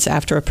governments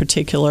after a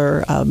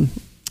particular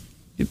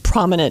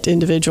prominent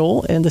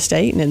individual in the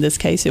state. And in this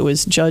case, it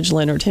was Judge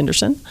Leonard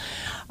Henderson.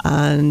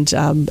 And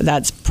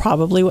that's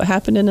probably what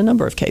happened in a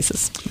number of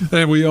cases.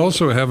 And we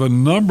also have a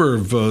number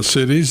of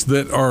cities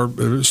that are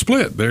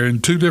split. They're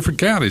in two different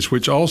counties,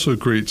 which also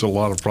creates a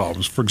lot of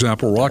problems. For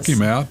example, Rocky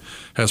Mount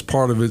has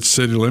part of its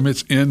city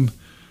limits in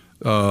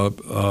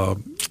Nash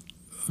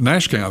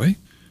County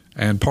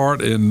and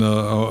part in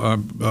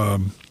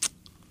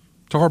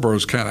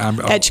Tarborough's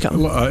County.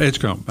 Edgecombe.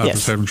 Edgecombe. I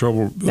was having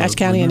trouble. Nash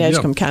County and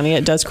Edgecombe County,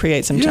 it does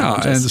create some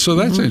challenges. Yeah, and so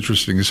that's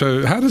interesting.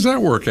 So how does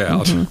that work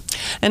out?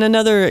 And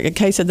another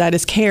case of that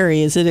is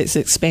Cary, is that it's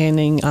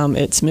expanding.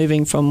 It's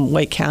moving from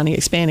Wake County,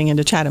 expanding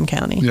into Chatham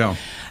County. Yeah.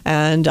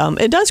 And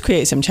it does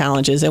create some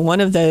challenges. And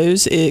one of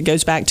those, it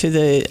goes back to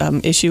the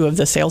issue of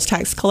the sales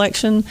tax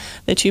collection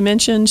that you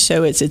mentioned.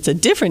 So it's a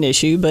different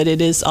issue, but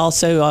it is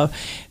also,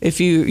 if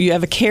you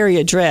have a Cary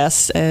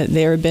address,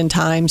 there have been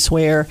times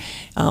where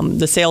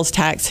the sales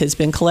tax has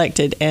been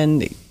collected,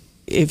 and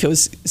if it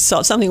was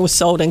something was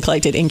sold and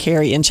collected in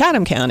Cary in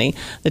Chatham County,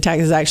 the tax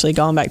has actually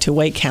gone back to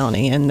Wake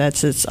County, and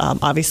that's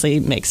obviously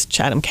makes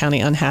Chatham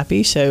County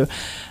unhappy. So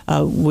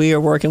we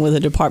are working with the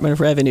Department of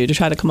Revenue to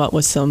try to come up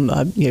with some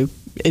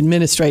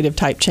administrative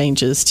type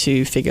changes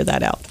to figure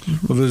that out.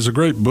 Well, there's a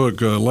great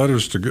book,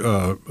 Letters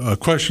to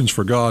Questions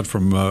for God,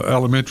 from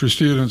elementary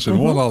students, and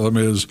one of them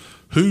is,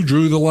 who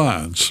drew the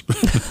lines?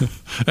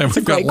 And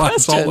we've got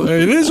lines all.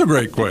 It is a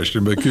great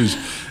question, because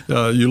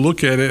you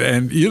look at it,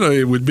 and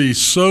it would be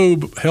so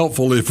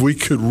helpful if we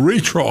could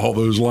redraw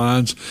those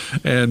lines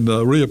and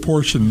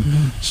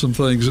reapportion some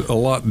things a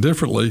lot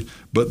differently.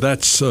 But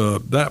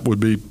that would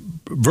be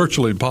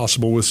virtually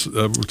impossible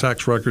with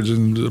tax records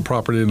and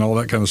property and all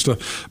that kind of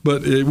stuff.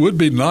 But it would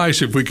be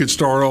nice if we could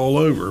start all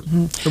over.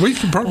 And we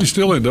could probably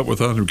still end up with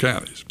 100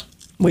 counties.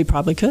 We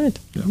probably could.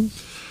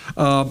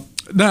 Yeah.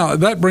 Now,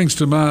 that brings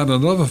to mind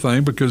another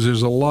thing, because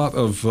there's a lot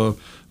of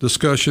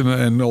discussion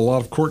and a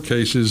lot of court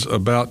cases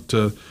about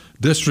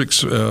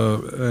districts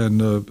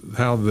and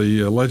how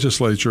the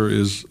legislature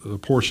is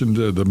apportioned,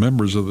 the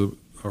members are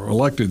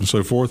elected and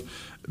so forth.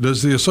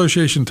 Does the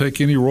association take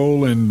any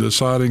role in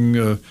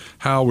deciding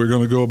how we're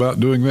going to go about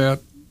doing that?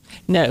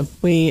 No,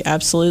 we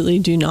absolutely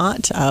do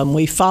not.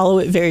 We follow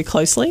it very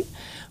closely,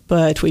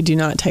 but we do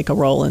not take a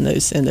role in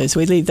those.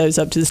 We leave those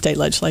up to the state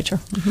legislature.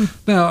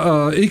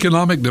 Now,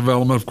 economic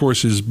development, of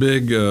course, is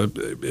big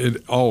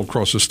all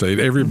across the state.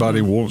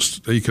 Everybody wants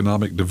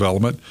economic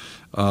development.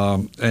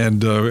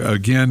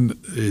 Again,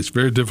 it's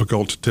very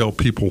difficult to tell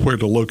people where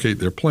to locate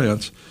their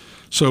plants.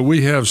 So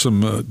we have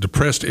some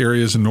depressed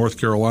areas in North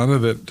Carolina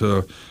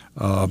that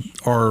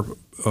are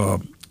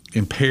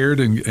impaired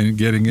in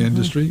getting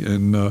industry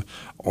and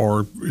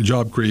or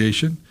job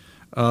creation.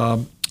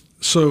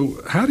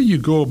 So how do you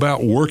go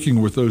about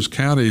working with those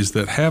counties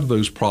that have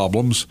those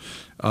problems,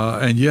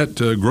 and yet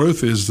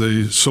growth is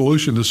the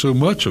solution to so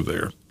much of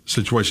their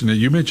situation? Now,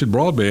 you mentioned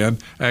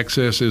broadband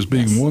access as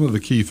being one of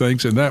the key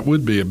things, and that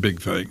would be a big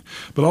thing.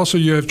 But also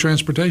you have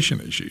transportation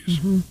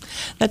issues.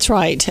 That's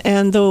right.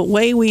 And the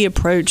way we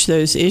approach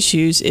those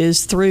issues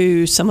is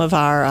through some of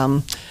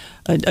our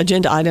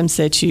agenda items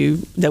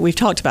that we've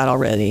talked about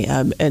already.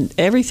 And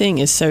everything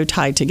is so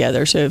tied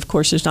together. So, of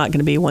course, there's not going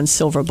to be one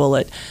silver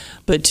bullet.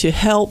 But to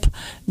help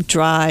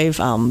drive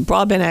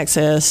broadband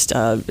access,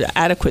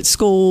 adequate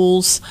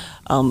schools,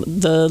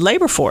 the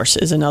labor force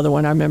is another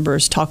one our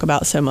members talk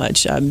about so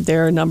much.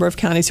 There are a number of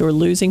counties who are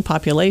losing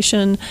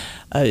population.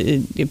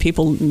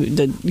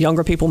 The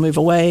younger people move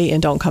away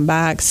and don't come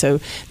back. So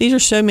these are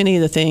so many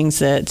of the things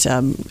that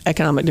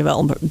economic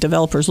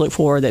developers look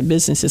for, that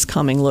businesses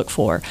coming look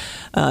for.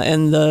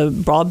 In the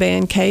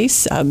broadband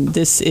case,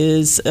 this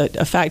is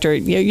a factor.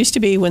 It used to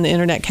be when the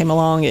internet came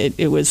along,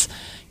 it was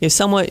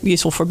somewhat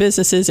useful for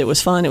businesses. It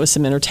was fun. It was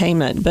some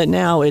entertainment. But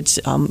now it's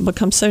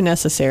become so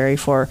necessary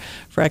for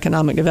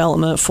economic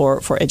development,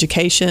 for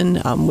education.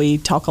 We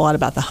talk a lot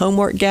about the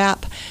homework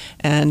gap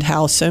and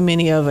how so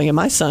many of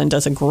my son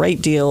does a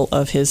great deal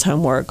of his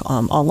homework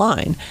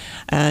online.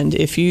 And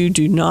if you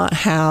do not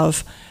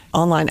have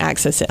online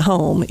access at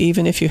home,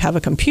 even if you have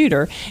a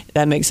computer,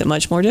 that makes it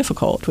much more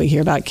difficult. We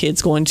hear about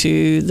kids going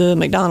to the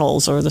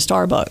McDonald's or the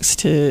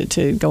Starbucks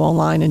to go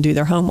online and do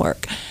their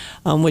homework.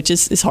 Which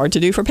is hard to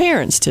do for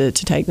parents to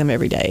take them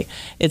every day.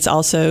 It's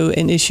also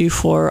an issue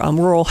for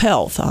rural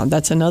health.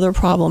 That's another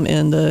problem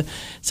in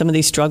some of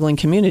these struggling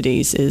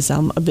communities. Is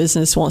a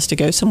business wants to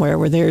go somewhere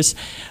where there's,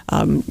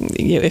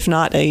 if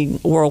not a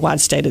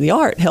worldwide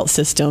state-of-the-art health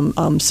system,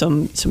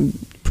 some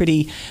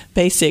pretty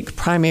basic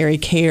primary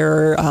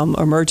care,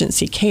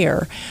 emergency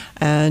care.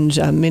 And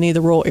many of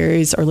the rural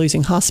areas are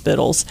losing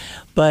hospitals.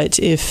 But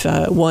if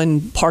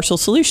one partial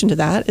solution to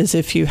that is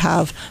if you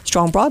have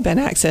strong broadband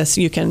access,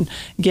 you can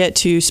get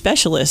to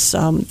specialists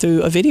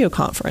through a video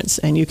conference,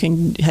 and you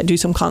can do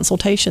some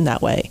consultation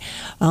that way.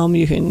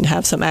 You can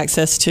have some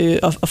access to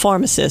a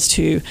pharmacist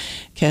who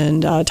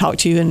can talk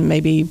to you and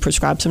maybe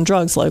prescribe some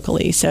drugs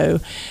locally. So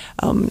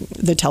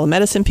the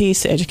telemedicine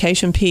piece, the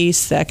education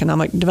piece, the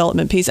economic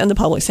development piece, and the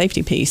public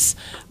safety piece,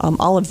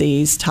 all of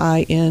these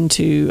tie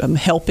into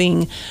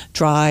helping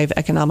drive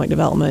economic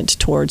development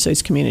towards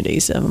those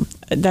communities.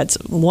 That's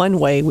one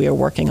way we are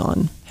working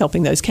on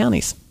helping those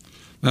counties.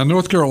 Now,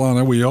 North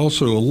Carolina, we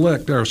also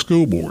elect our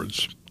school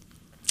boards.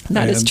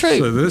 That is true.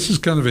 So this is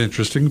kind of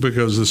interesting,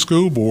 because the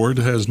school board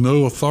has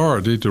no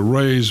authority to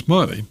raise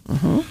money.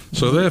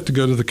 So they have to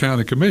go to the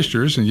county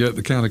commissioners, and yet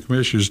the county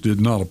commissioners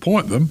did not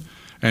appoint them.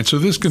 And so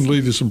this can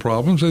lead to some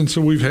problems. And so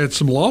we've had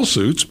some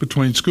lawsuits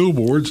between school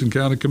boards and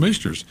county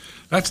commissioners.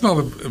 That's not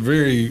a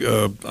very,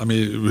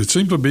 it would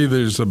seem to be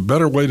there's a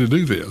better way to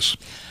do this.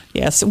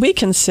 Yes, we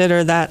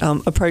consider that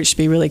approach to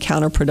be really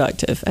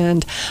counterproductive.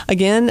 And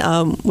again,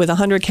 with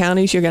 100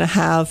 counties, you're going to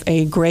have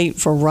a great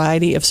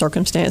variety of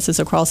circumstances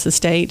across the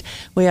state.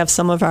 We have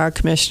some of our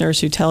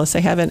commissioners who tell us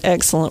they have an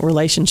excellent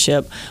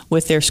relationship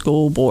with their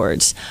school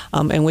boards.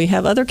 And we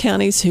have other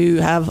counties who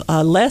have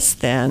a less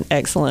than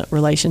excellent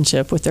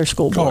relationship with their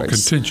school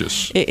boards.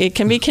 Contentious. It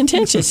can be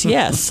contentious,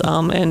 yes,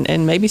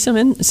 and maybe some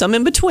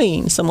in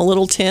between, some a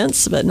little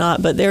tense, but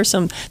not. But there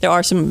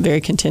are some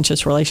very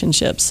contentious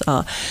relationships.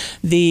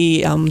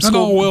 And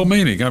all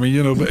well-meaning.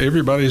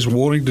 Everybody's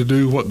wanting to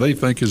do what they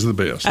think is the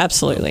best.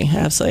 Absolutely.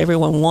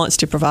 Everyone wants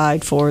to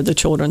provide for the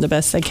children the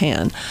best they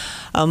can.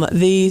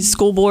 The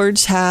school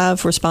boards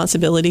have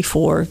responsibility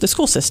for the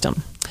school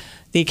system.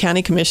 The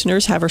county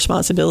commissioners have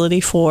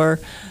responsibility for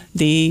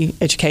the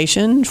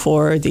education,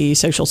 for the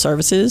social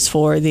services,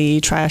 for the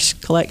trash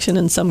collection,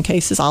 in some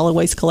cases solid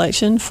waste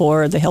collection,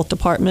 for the health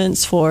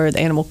departments, for the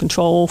animal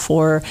control,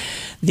 for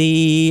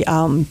the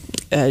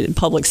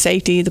public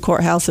safety, the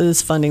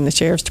courthouses, funding the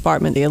sheriff's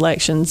department, the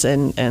elections,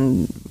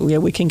 and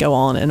we can go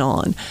on and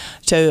on.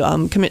 So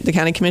the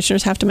county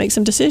commissioners have to make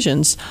some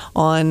decisions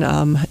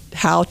on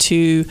how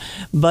to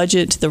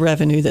budget the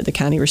revenue that the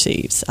county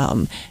receives.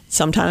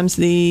 Sometimes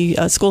the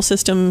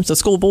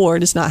school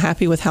board is not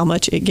happy with how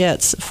much it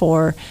gets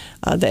for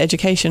the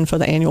education for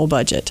the annual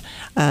budget.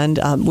 And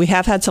we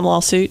have had some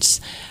lawsuits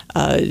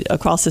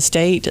across the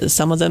state.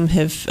 Some of them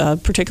have,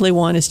 particularly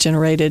one has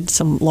generated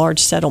some large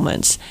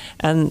settlements.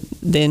 And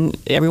then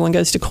everyone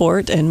goes to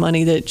court, and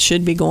money that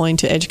should be going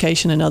to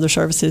education and other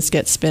services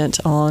gets spent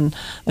on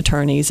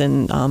attorneys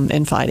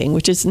and fighting,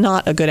 which is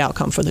not a good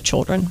outcome for the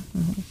children.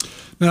 Mm-hmm.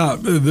 Now,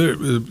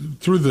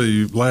 through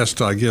the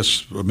last, I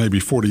guess, maybe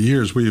 40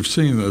 years, we have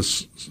seen a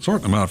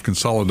certain amount of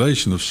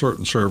consolidation of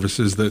certain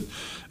services that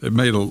it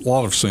made a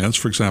lot of sense.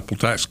 For example,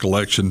 tax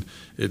collection,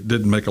 it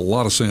didn't make a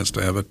lot of sense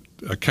to have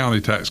a county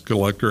tax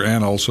collector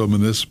and also a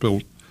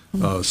municipal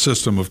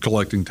system of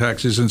collecting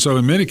taxes. And so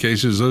in many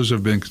cases, those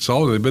have been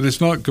consolidated. But it's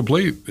not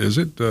complete, is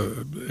it,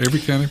 every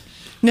county?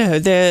 No,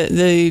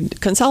 the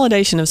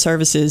consolidation of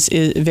services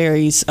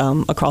varies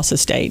across the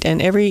state,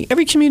 and every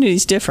community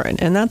is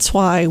different, and that's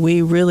why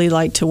we really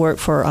like to work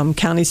for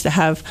counties to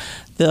have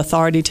the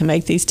authority to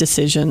make these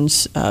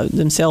decisions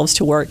themselves,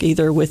 to work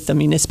either with the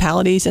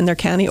municipalities in their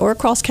county or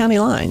across county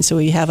lines. So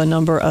we have a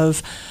number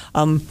of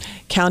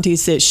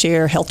counties that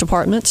share health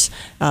departments.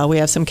 We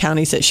have some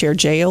counties that share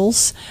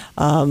jails.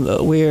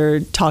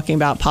 We're talking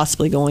about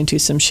possibly going to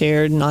some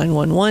shared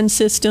 911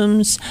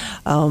 systems,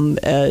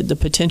 the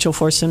potential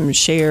for some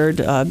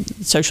shared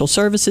social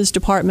services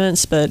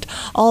departments, but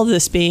all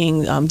this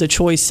being the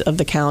choice of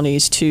the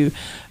counties to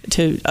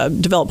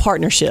develop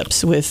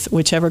partnerships with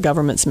whichever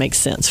governments make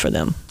sense for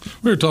them.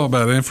 We were talking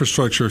about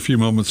infrastructure a few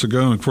moments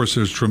ago, and of course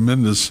there's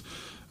tremendous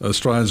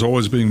strides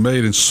always being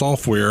made in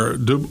software.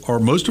 Are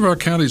most of our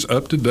counties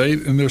up to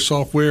date in their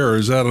software, or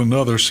is that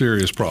another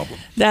serious problem?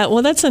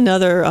 That's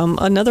another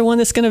one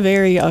that's going to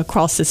vary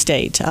across the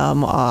state.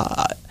 Some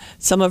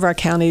of our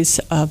counties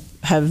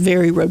have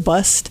very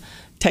robust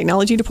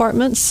technology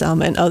departments,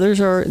 and others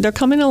they're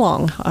coming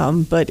along.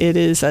 But it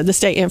is the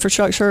state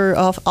infrastructure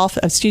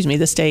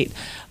the state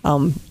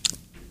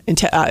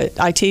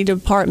IT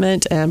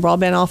department and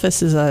broadband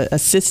office is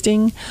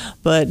assisting,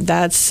 but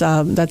that's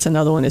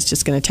another one that's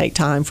just going to take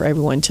time for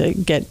everyone to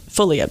get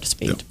fully up to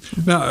speed.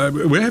 Yeah. Now,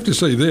 we have to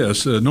say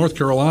this, North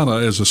Carolina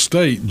as a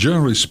state,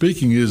 generally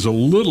speaking, is a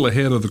little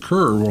ahead of the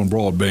curve on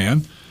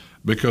broadband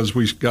because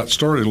we got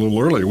started a little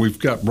earlier. We've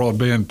got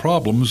broadband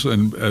problems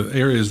in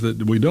areas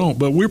that we don't,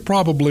 but we're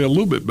probably a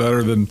little bit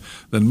better than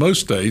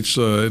most states.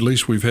 At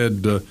least we've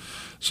had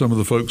some of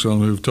the folks on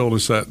who've told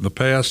us that in the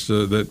past,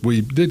 that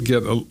we did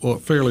get a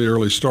fairly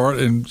early start,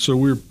 and so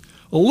we're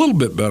a little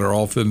bit better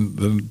off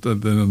than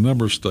a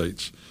number of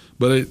states.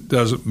 But it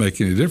doesn't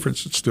make any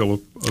difference. It's still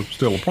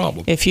a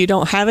problem. If you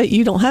don't have it,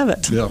 you don't have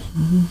it. Yeah.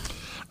 Mm-hmm.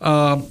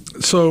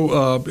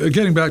 So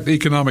getting back to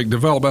economic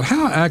development,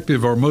 how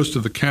active are most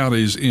of the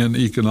counties in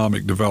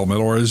economic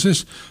development, or is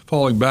this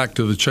falling back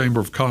to the Chamber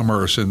of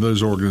Commerce and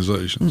those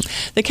organizations?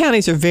 The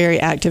counties are very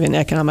active in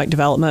economic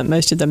development.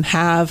 Most of them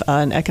have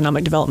an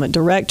economic development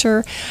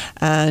director,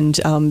 and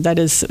that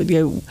is,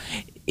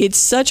 it's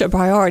such a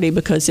priority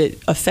because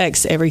it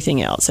affects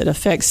everything else. It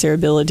affects their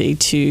ability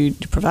to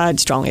provide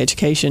strong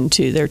education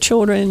to their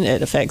children.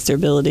 It affects their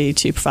ability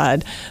to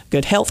provide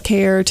good health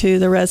care to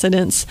the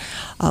residents.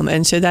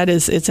 And so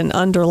it's an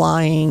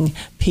underlying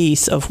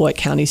piece of what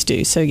counties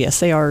do. So yes,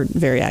 they are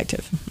very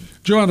active.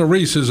 Joanna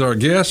Reese is our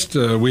guest.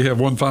 We have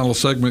one final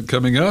segment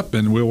coming up,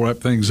 and we'll wrap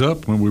things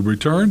up when we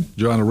return.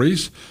 Joanna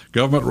Reese,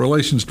 Government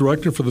Relations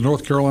Director for the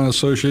North Carolina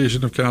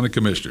Association of County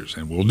Commissioners.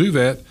 And we'll do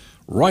that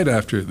right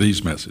after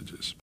these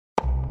messages.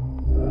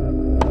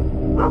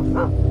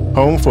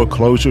 Home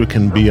foreclosure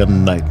can be a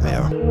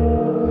nightmare.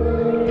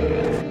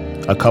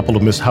 A couple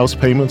of missed house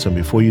payments, and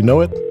before you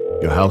know it,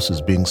 your house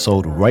is being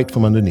sold right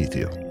from underneath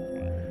you.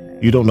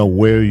 You don't know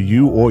where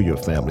you or your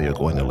family are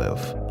going to live,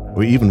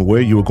 or even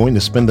where you are going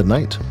to spend the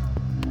night.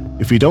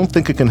 If you don't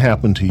think it can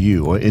happen to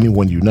you or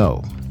anyone you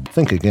know,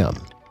 think again.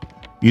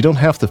 You don't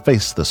have to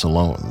face this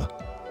alone.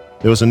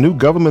 There is a new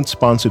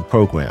government-sponsored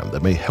program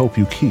that may help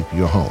you keep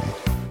your home.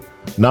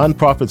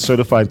 Nonprofit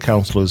certified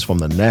counselors from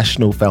the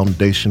National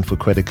Foundation for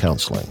Credit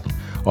Counseling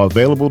are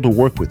available to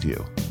work with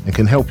you and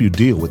can help you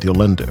deal with your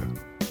lender.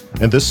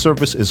 And this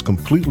service is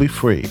completely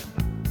free.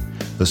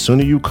 The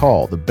sooner you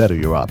call, the better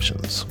your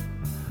options.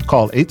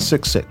 Call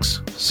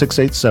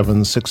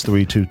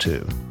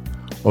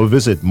 866-687-6322 or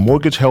visit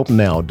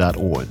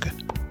mortgagehelpnow.org.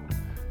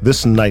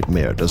 This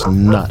nightmare does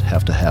not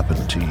have to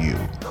happen to you.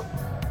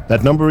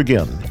 That number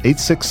again,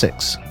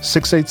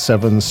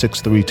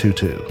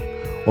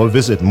 866-687-6322 or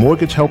visit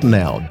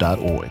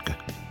mortgagehelpnow.org.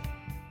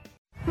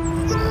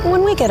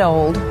 When we get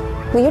old,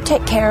 will you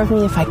take care of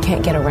me if I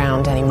can't get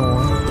around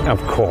anymore?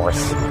 Of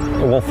course.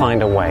 We'll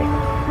find a way.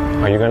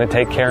 Are you going to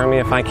take care of me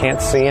if I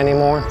can't see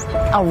anymore?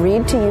 I'll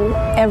read to you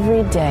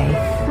every day.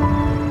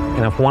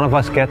 And if one of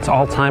us gets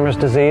Alzheimer's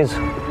disease,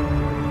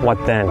 what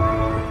then?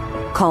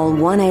 Call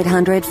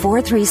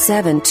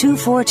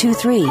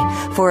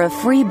 1-800-437-2423 for a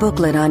free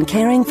booklet on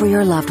caring for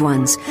your loved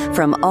ones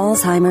from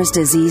Alzheimer's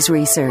Disease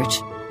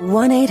Research.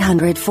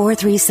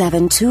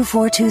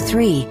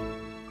 1-800-437-2423.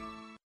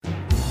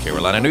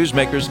 Carolina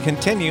Newsmakers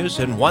continues,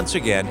 and once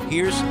again,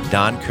 here's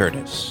Don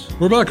Curtis.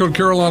 We're back on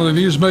Carolina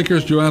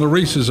Newsmakers. Joanna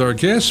Reese is our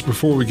guest.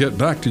 Before we get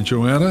back to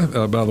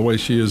Joanna, by the way,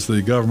 she is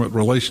the Government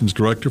Relations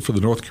Director for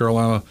the North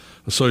Carolina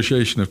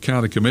Association of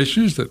County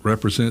Commissioners that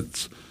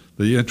represents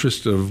the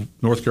interest of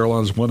North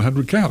Carolina's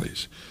 100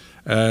 counties.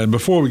 And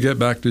before we get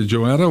back to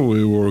Joanna,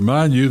 we will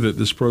remind you that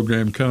this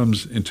program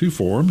comes in two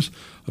forms.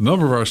 A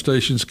number of our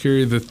stations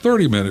carry the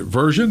 30-minute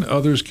version.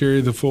 Others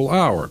carry the full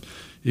hour.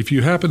 If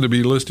you happen to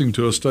be listening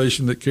to a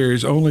station that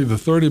carries only the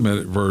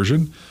 30-minute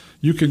version,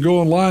 you can go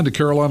online to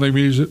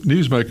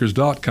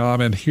carolinanewsmakers.com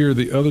and hear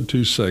the other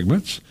two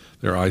segments.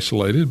 They're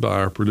isolated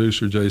by our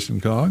producer, Jason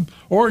Kong.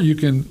 Or you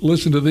can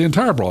listen to the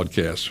entire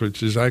broadcast,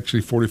 which is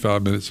actually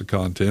 45 minutes of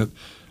content,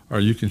 or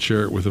you can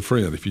share it with a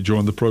friend. If you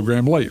join the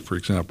program late, for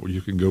example,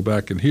 you can go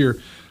back and hear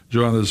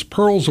Joanna's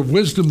pearls of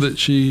wisdom that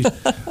she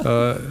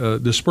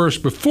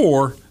dispersed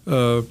before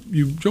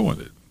you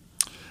joined it.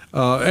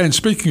 And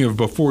speaking of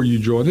before you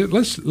joined it,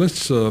 let's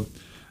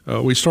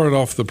we started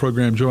off the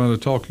program, Joanna,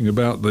 talking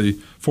about the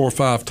 4 or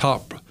 5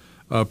 top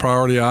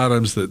priority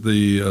items that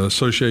the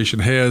association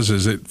has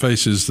as it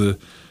faces the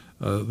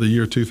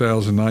year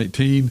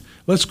 2019.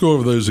 Let's go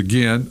over those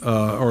again,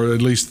 or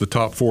at least the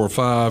top 4 or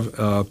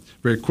 5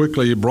 very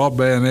quickly.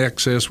 Broadband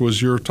access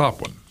was your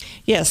top one.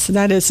 Yes,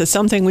 that is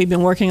something we've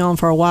been working on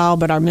for a while,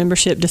 but our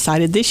membership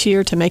decided this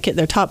year to make it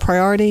their top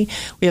priority.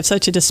 We have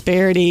such a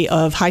disparity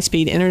of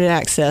high-speed internet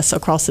access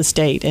across the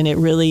state, and it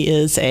really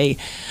is a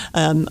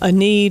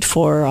need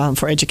for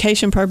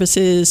education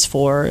purposes,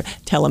 for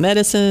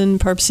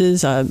telemedicine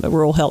purposes,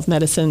 rural health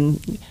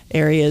medicine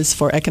areas,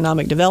 for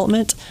economic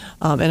development,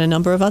 and a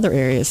number of other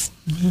areas.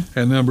 Mm-hmm.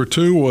 And number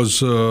 2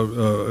 was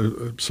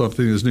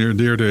something that's near and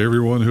dear to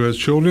everyone who has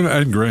children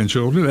and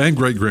grandchildren and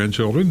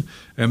great-grandchildren,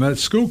 and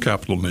that's school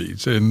capital needs.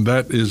 And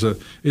that is an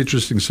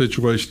interesting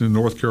situation in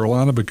North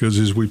Carolina because,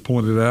 as we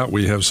pointed out,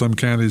 we have some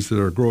counties that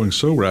are growing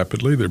so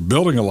rapidly, they're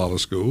building a lot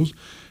of schools,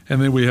 and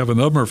then we have a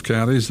number of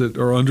counties that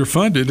are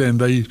underfunded and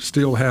they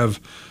still have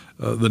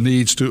the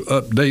needs to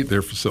update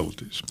their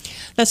facilities.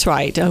 That's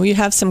right. We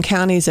have some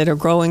counties that are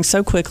growing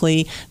so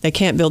quickly they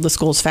can't build the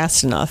schools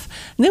fast enough.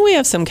 And then we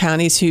have some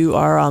counties who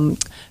are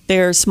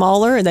they're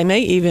smaller and they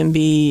may even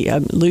be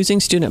losing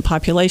student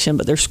population,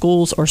 but their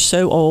schools are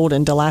so old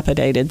and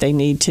dilapidated they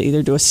need to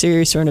either do a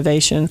serious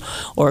renovation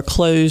or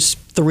close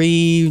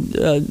 3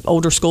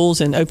 older schools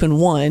and open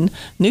 1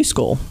 new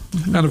school.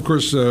 Mm-hmm. And of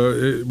course,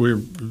 we're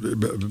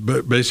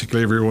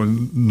basically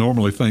everyone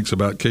normally thinks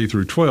about K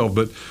through 12,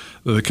 but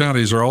the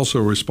counties are also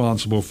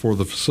responsible for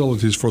the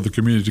facilities for the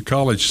community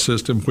college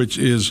system, which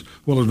is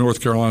one of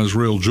North Carolina's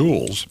real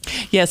jewels.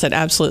 Yes, it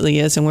absolutely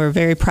is, and we're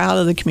very proud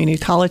of the community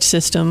college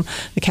system.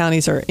 The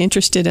counties are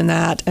interested in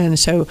that, and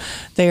so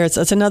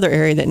that's another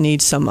area that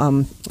needs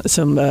some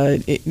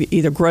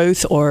either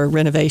growth or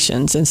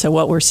renovations. And so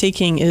what we're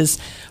seeking is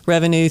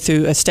revenue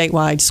through a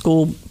statewide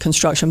school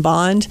construction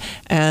bond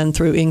and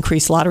through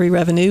increased lottery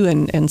revenue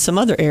and some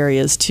other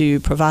areas to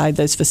provide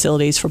those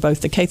facilities for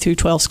both the K through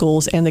 12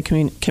 schools and the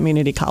community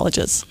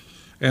colleges.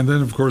 And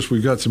then, of course,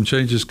 we've got some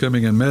changes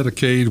coming in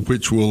Medicaid,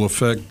 which will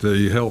affect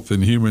the health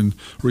and human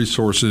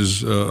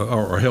resources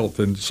or health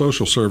and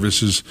social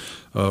services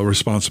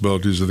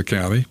responsibilities of the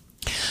county.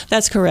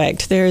 That's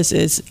correct.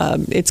 It's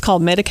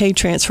called Medicaid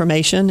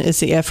Transformation. It's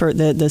the effort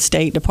that the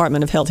State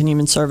Department of Health and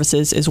Human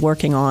Services is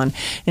working on,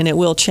 and it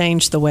will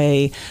change the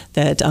way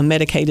that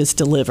Medicaid is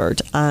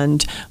delivered.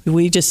 And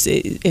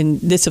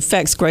this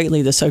affects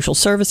greatly the social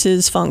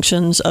services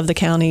functions of the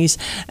counties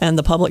and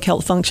the public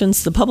health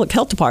functions. The public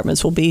health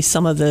departments will be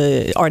some of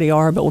the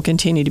RDR, but will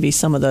continue to be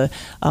some of the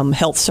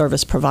health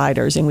service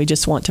providers. And we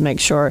just want to make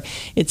sure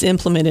it's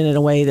implemented in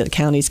a way that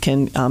counties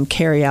can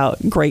carry out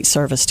great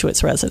service to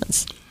its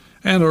residents.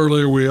 And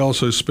earlier, we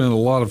also spent a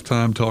lot of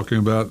time talking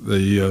about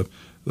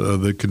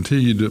the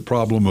continued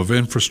problem of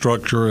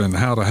infrastructure and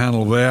how to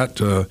handle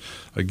that.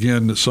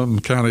 Again, some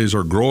counties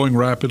are growing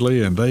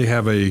rapidly, and they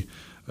have a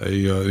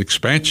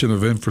expansion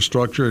of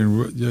infrastructure,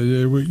 and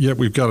yet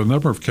we've got a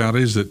number of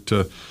counties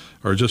that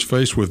are just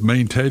faced with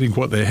maintaining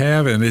what they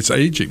have, and it's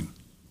aging.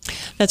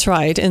 That's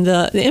right. And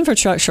the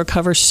infrastructure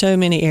covers so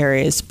many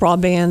areas.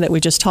 Broadband that we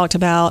just talked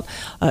about,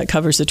 it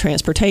covers the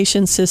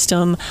transportation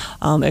system.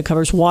 It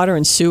covers water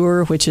and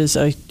sewer, which is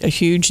a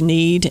huge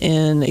need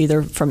in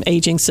either from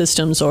aging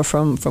systems or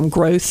from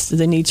growth,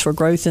 the needs for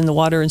growth in the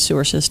water and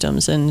sewer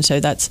systems. And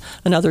so that's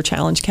another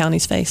challenge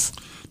counties face.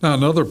 Now,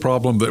 another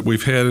problem that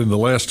we've had in the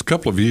last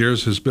couple of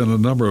years has been a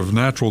number of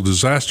natural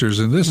disasters,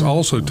 and this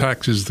also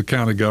taxes the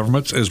county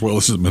governments as well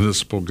as the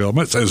municipal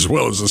governments as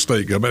well as the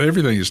state government.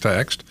 Everything is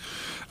taxed.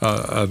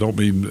 I don't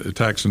mean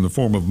tax in the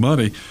form of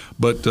money,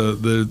 but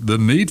the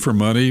need for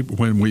money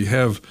when we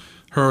have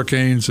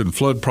hurricanes and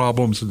flood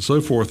problems and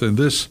so forth, and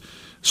this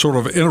sort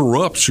of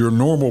interrupts your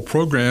normal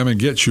program and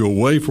gets you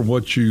away from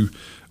what you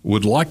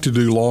would like to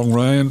do long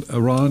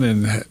run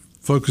and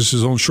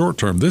focuses on short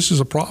term. This is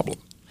a problem.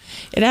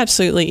 It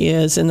absolutely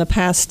is. In the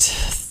past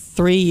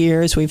 3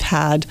 years, we've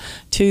had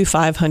 2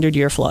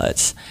 500-year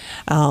floods.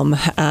 And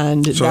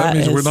so that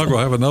means we're not going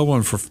to have another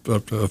one for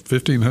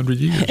 1,500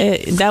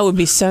 years. That would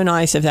be so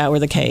nice if that were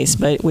the case.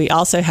 But we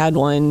also had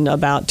one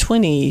about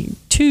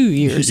 22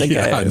 years ago.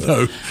 Yeah, I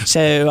know.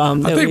 So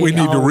I think we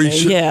need to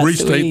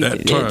restate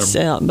that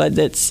term. But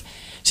it's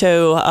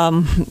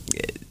so.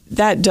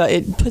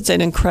 It puts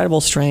an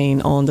incredible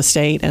strain on the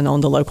state and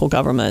on the local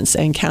governments,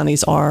 and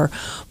counties are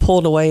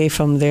pulled away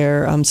from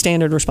their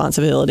standard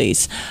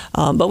responsibilities.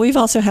 But we've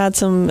also had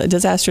some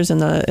disasters in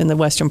the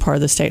western part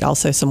of the state,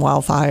 also some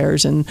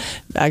wildfires, and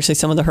actually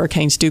some of the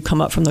hurricanes do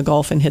come up from the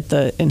Gulf and hit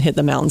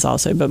the mountains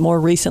also. But more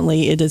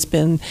recently, it has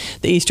been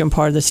the eastern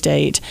part of the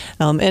state,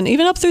 and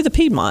even up through the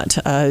Piedmont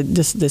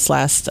this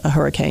last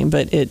hurricane.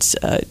 But it's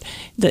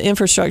the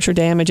infrastructure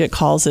damage it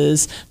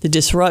causes, the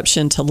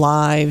disruption to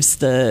lives,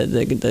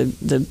 the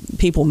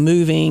people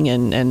moving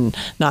and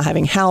not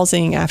having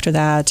housing after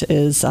that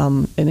is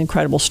an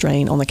incredible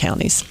strain on the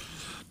counties.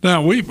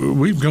 Now,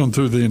 we've gone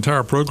through the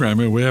entire program,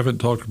 and we haven't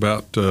talked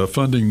about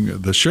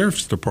funding the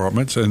sheriff's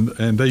departments, and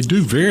they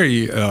do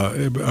vary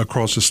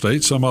across the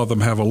state. Some of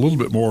them have a little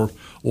bit more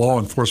law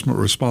enforcement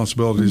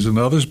responsibilities than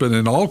others, but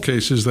in all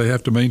cases, they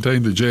have to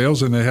maintain the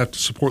jails and they have to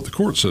support the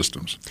court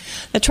systems.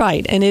 That's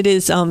right, and it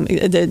is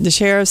the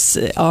sheriffs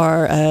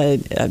are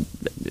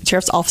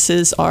sheriff's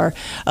offices are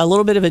a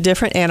little bit of a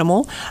different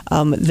animal.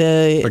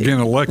 Again,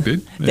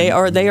 elected. They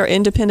are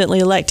independently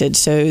elected,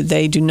 so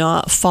they do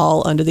not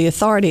fall under the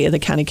authority of the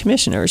county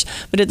commissioners.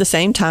 But at the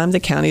same time, the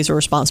counties are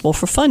responsible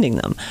for funding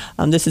them.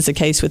 This is the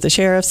case with the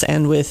sheriffs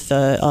and with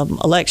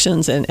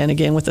elections, and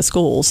again with the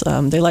schools,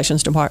 the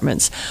elections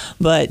departments.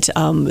 But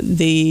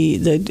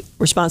the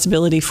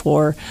responsibility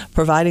for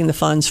providing the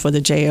funds for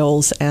the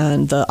jails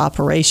and the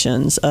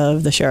operations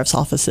of the sheriff's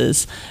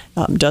offices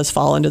does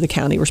fall under the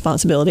county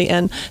responsibility.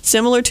 And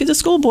similar to the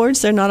school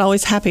boards, they're not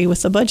always happy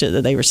with the budget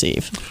that they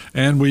receive.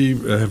 And we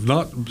have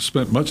not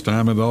spent much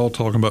time at all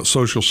talking about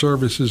social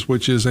services,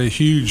 which is a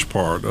huge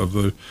part of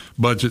the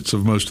budgets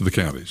of most of the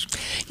counties.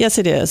 Yes,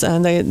 it is.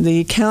 And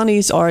the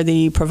counties are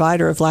the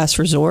provider of last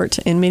resort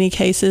in many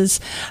cases.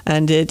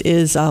 And it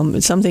is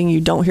something you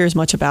don't hear as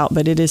much about,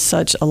 but it is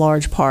such a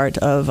large part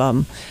of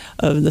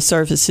the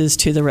services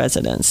to the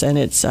residents. And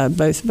it's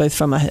both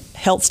from a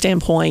health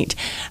standpoint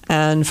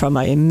and from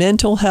a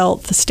mental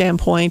health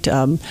standpoint,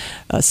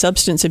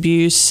 substance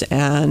abuse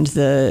and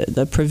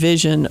the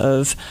provision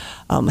of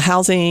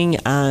housing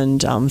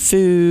and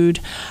food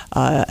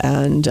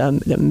and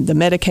the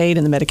Medicaid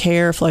and the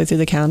Medicare flow through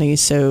the county.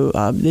 So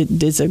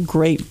it is a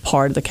great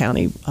part of the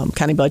county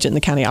budget and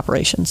the county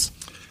operations.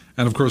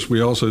 And of course,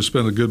 we also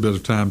spent a good bit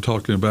of time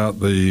talking about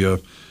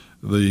the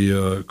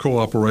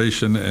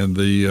cooperation and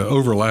the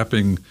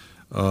overlapping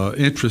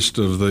interest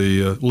of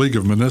the League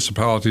of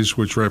Municipalities,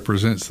 which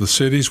represents the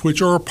cities,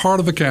 which are a part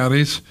of the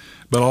counties,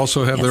 but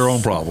also have their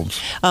own problems.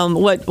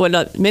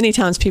 What many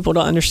times people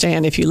don't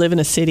understand, if you live in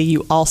a city,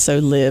 you also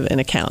live in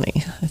a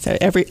county. So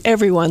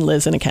everyone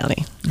lives in a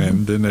county.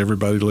 And then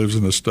everybody lives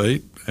in a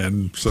state,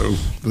 and so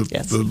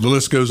the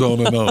list goes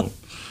on and on.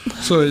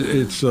 So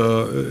it's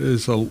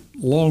a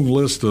long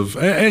list of,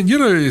 and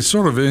it's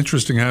sort of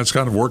interesting how it's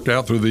kind of worked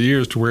out through the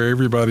years to where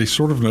everybody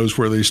sort of knows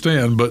where they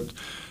stand, but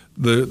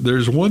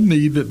there's one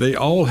need that they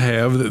all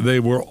have that they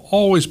will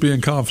always be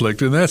in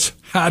conflict, and that's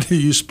how do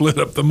you split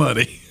up the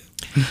money?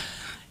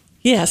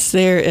 Yes,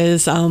 there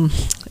is.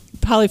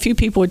 Probably few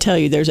people would tell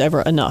you there's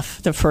ever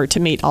enough to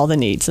meet all the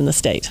needs in the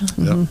state.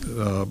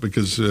 Mm-hmm.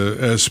 Because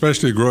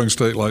especially a growing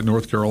state like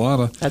North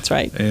Carolina. That's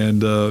right. And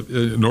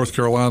North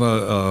Carolina,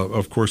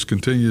 of course,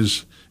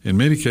 continues in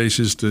many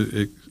cases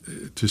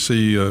to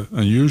see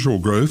unusual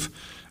growth.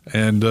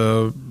 And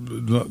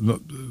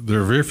there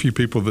are very few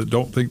people that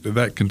don't think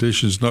that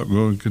condition is not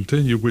going to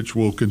continue, which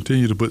will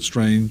continue to put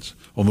strains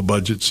on the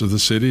budgets of the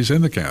cities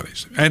and the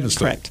counties and the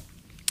state. Correct.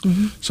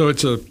 So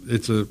it's a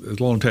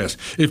long task.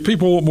 If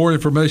people want more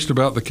information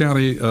about the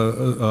County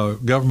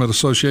Government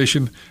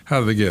Association,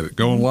 how do they get it?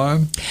 Go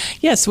online?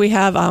 Yes, we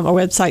have our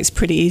website's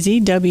pretty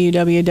easy,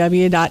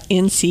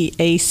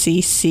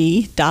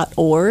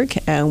 www.ncacc.org,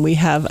 and we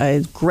have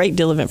a great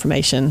deal of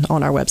information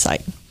on our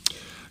website.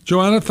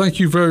 Joanna, thank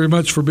you very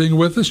much for being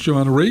with us.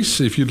 Joanna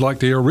Reese, if you'd like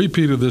to hear a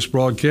repeat of this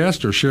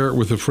broadcast or share it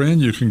with a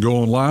friend, you can go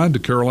online to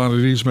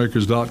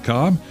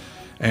carolinanewsmakers.com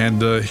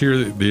and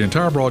hear the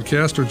entire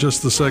broadcast or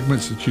just the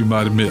segments that you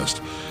might have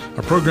missed.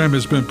 Our program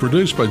has been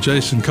produced by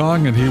Jason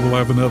Kong, and he will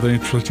have another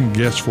interesting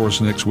guest for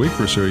us next week,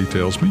 or so he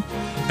tells me,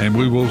 and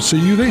we will see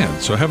you then.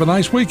 So have a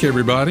nice week,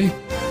 everybody.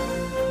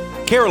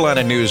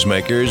 Carolina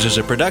Newsmakers is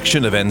a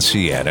production of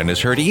NCN and is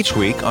heard each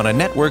week on a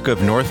network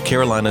of North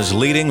Carolina's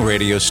leading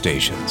radio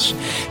stations.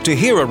 To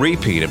hear a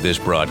repeat of this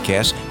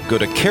broadcast, go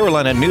to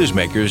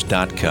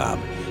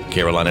carolinanewsmakers.com.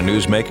 Carolina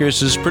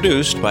Newsmakers is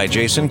produced by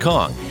Jason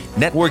Kong.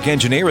 Network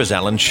engineer is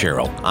Alan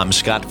Sherrill. I'm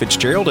Scott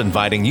Fitzgerald,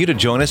 inviting you to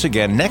join us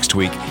again next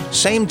week,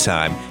 same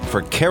time,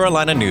 for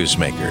Carolina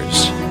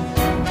Newsmakers.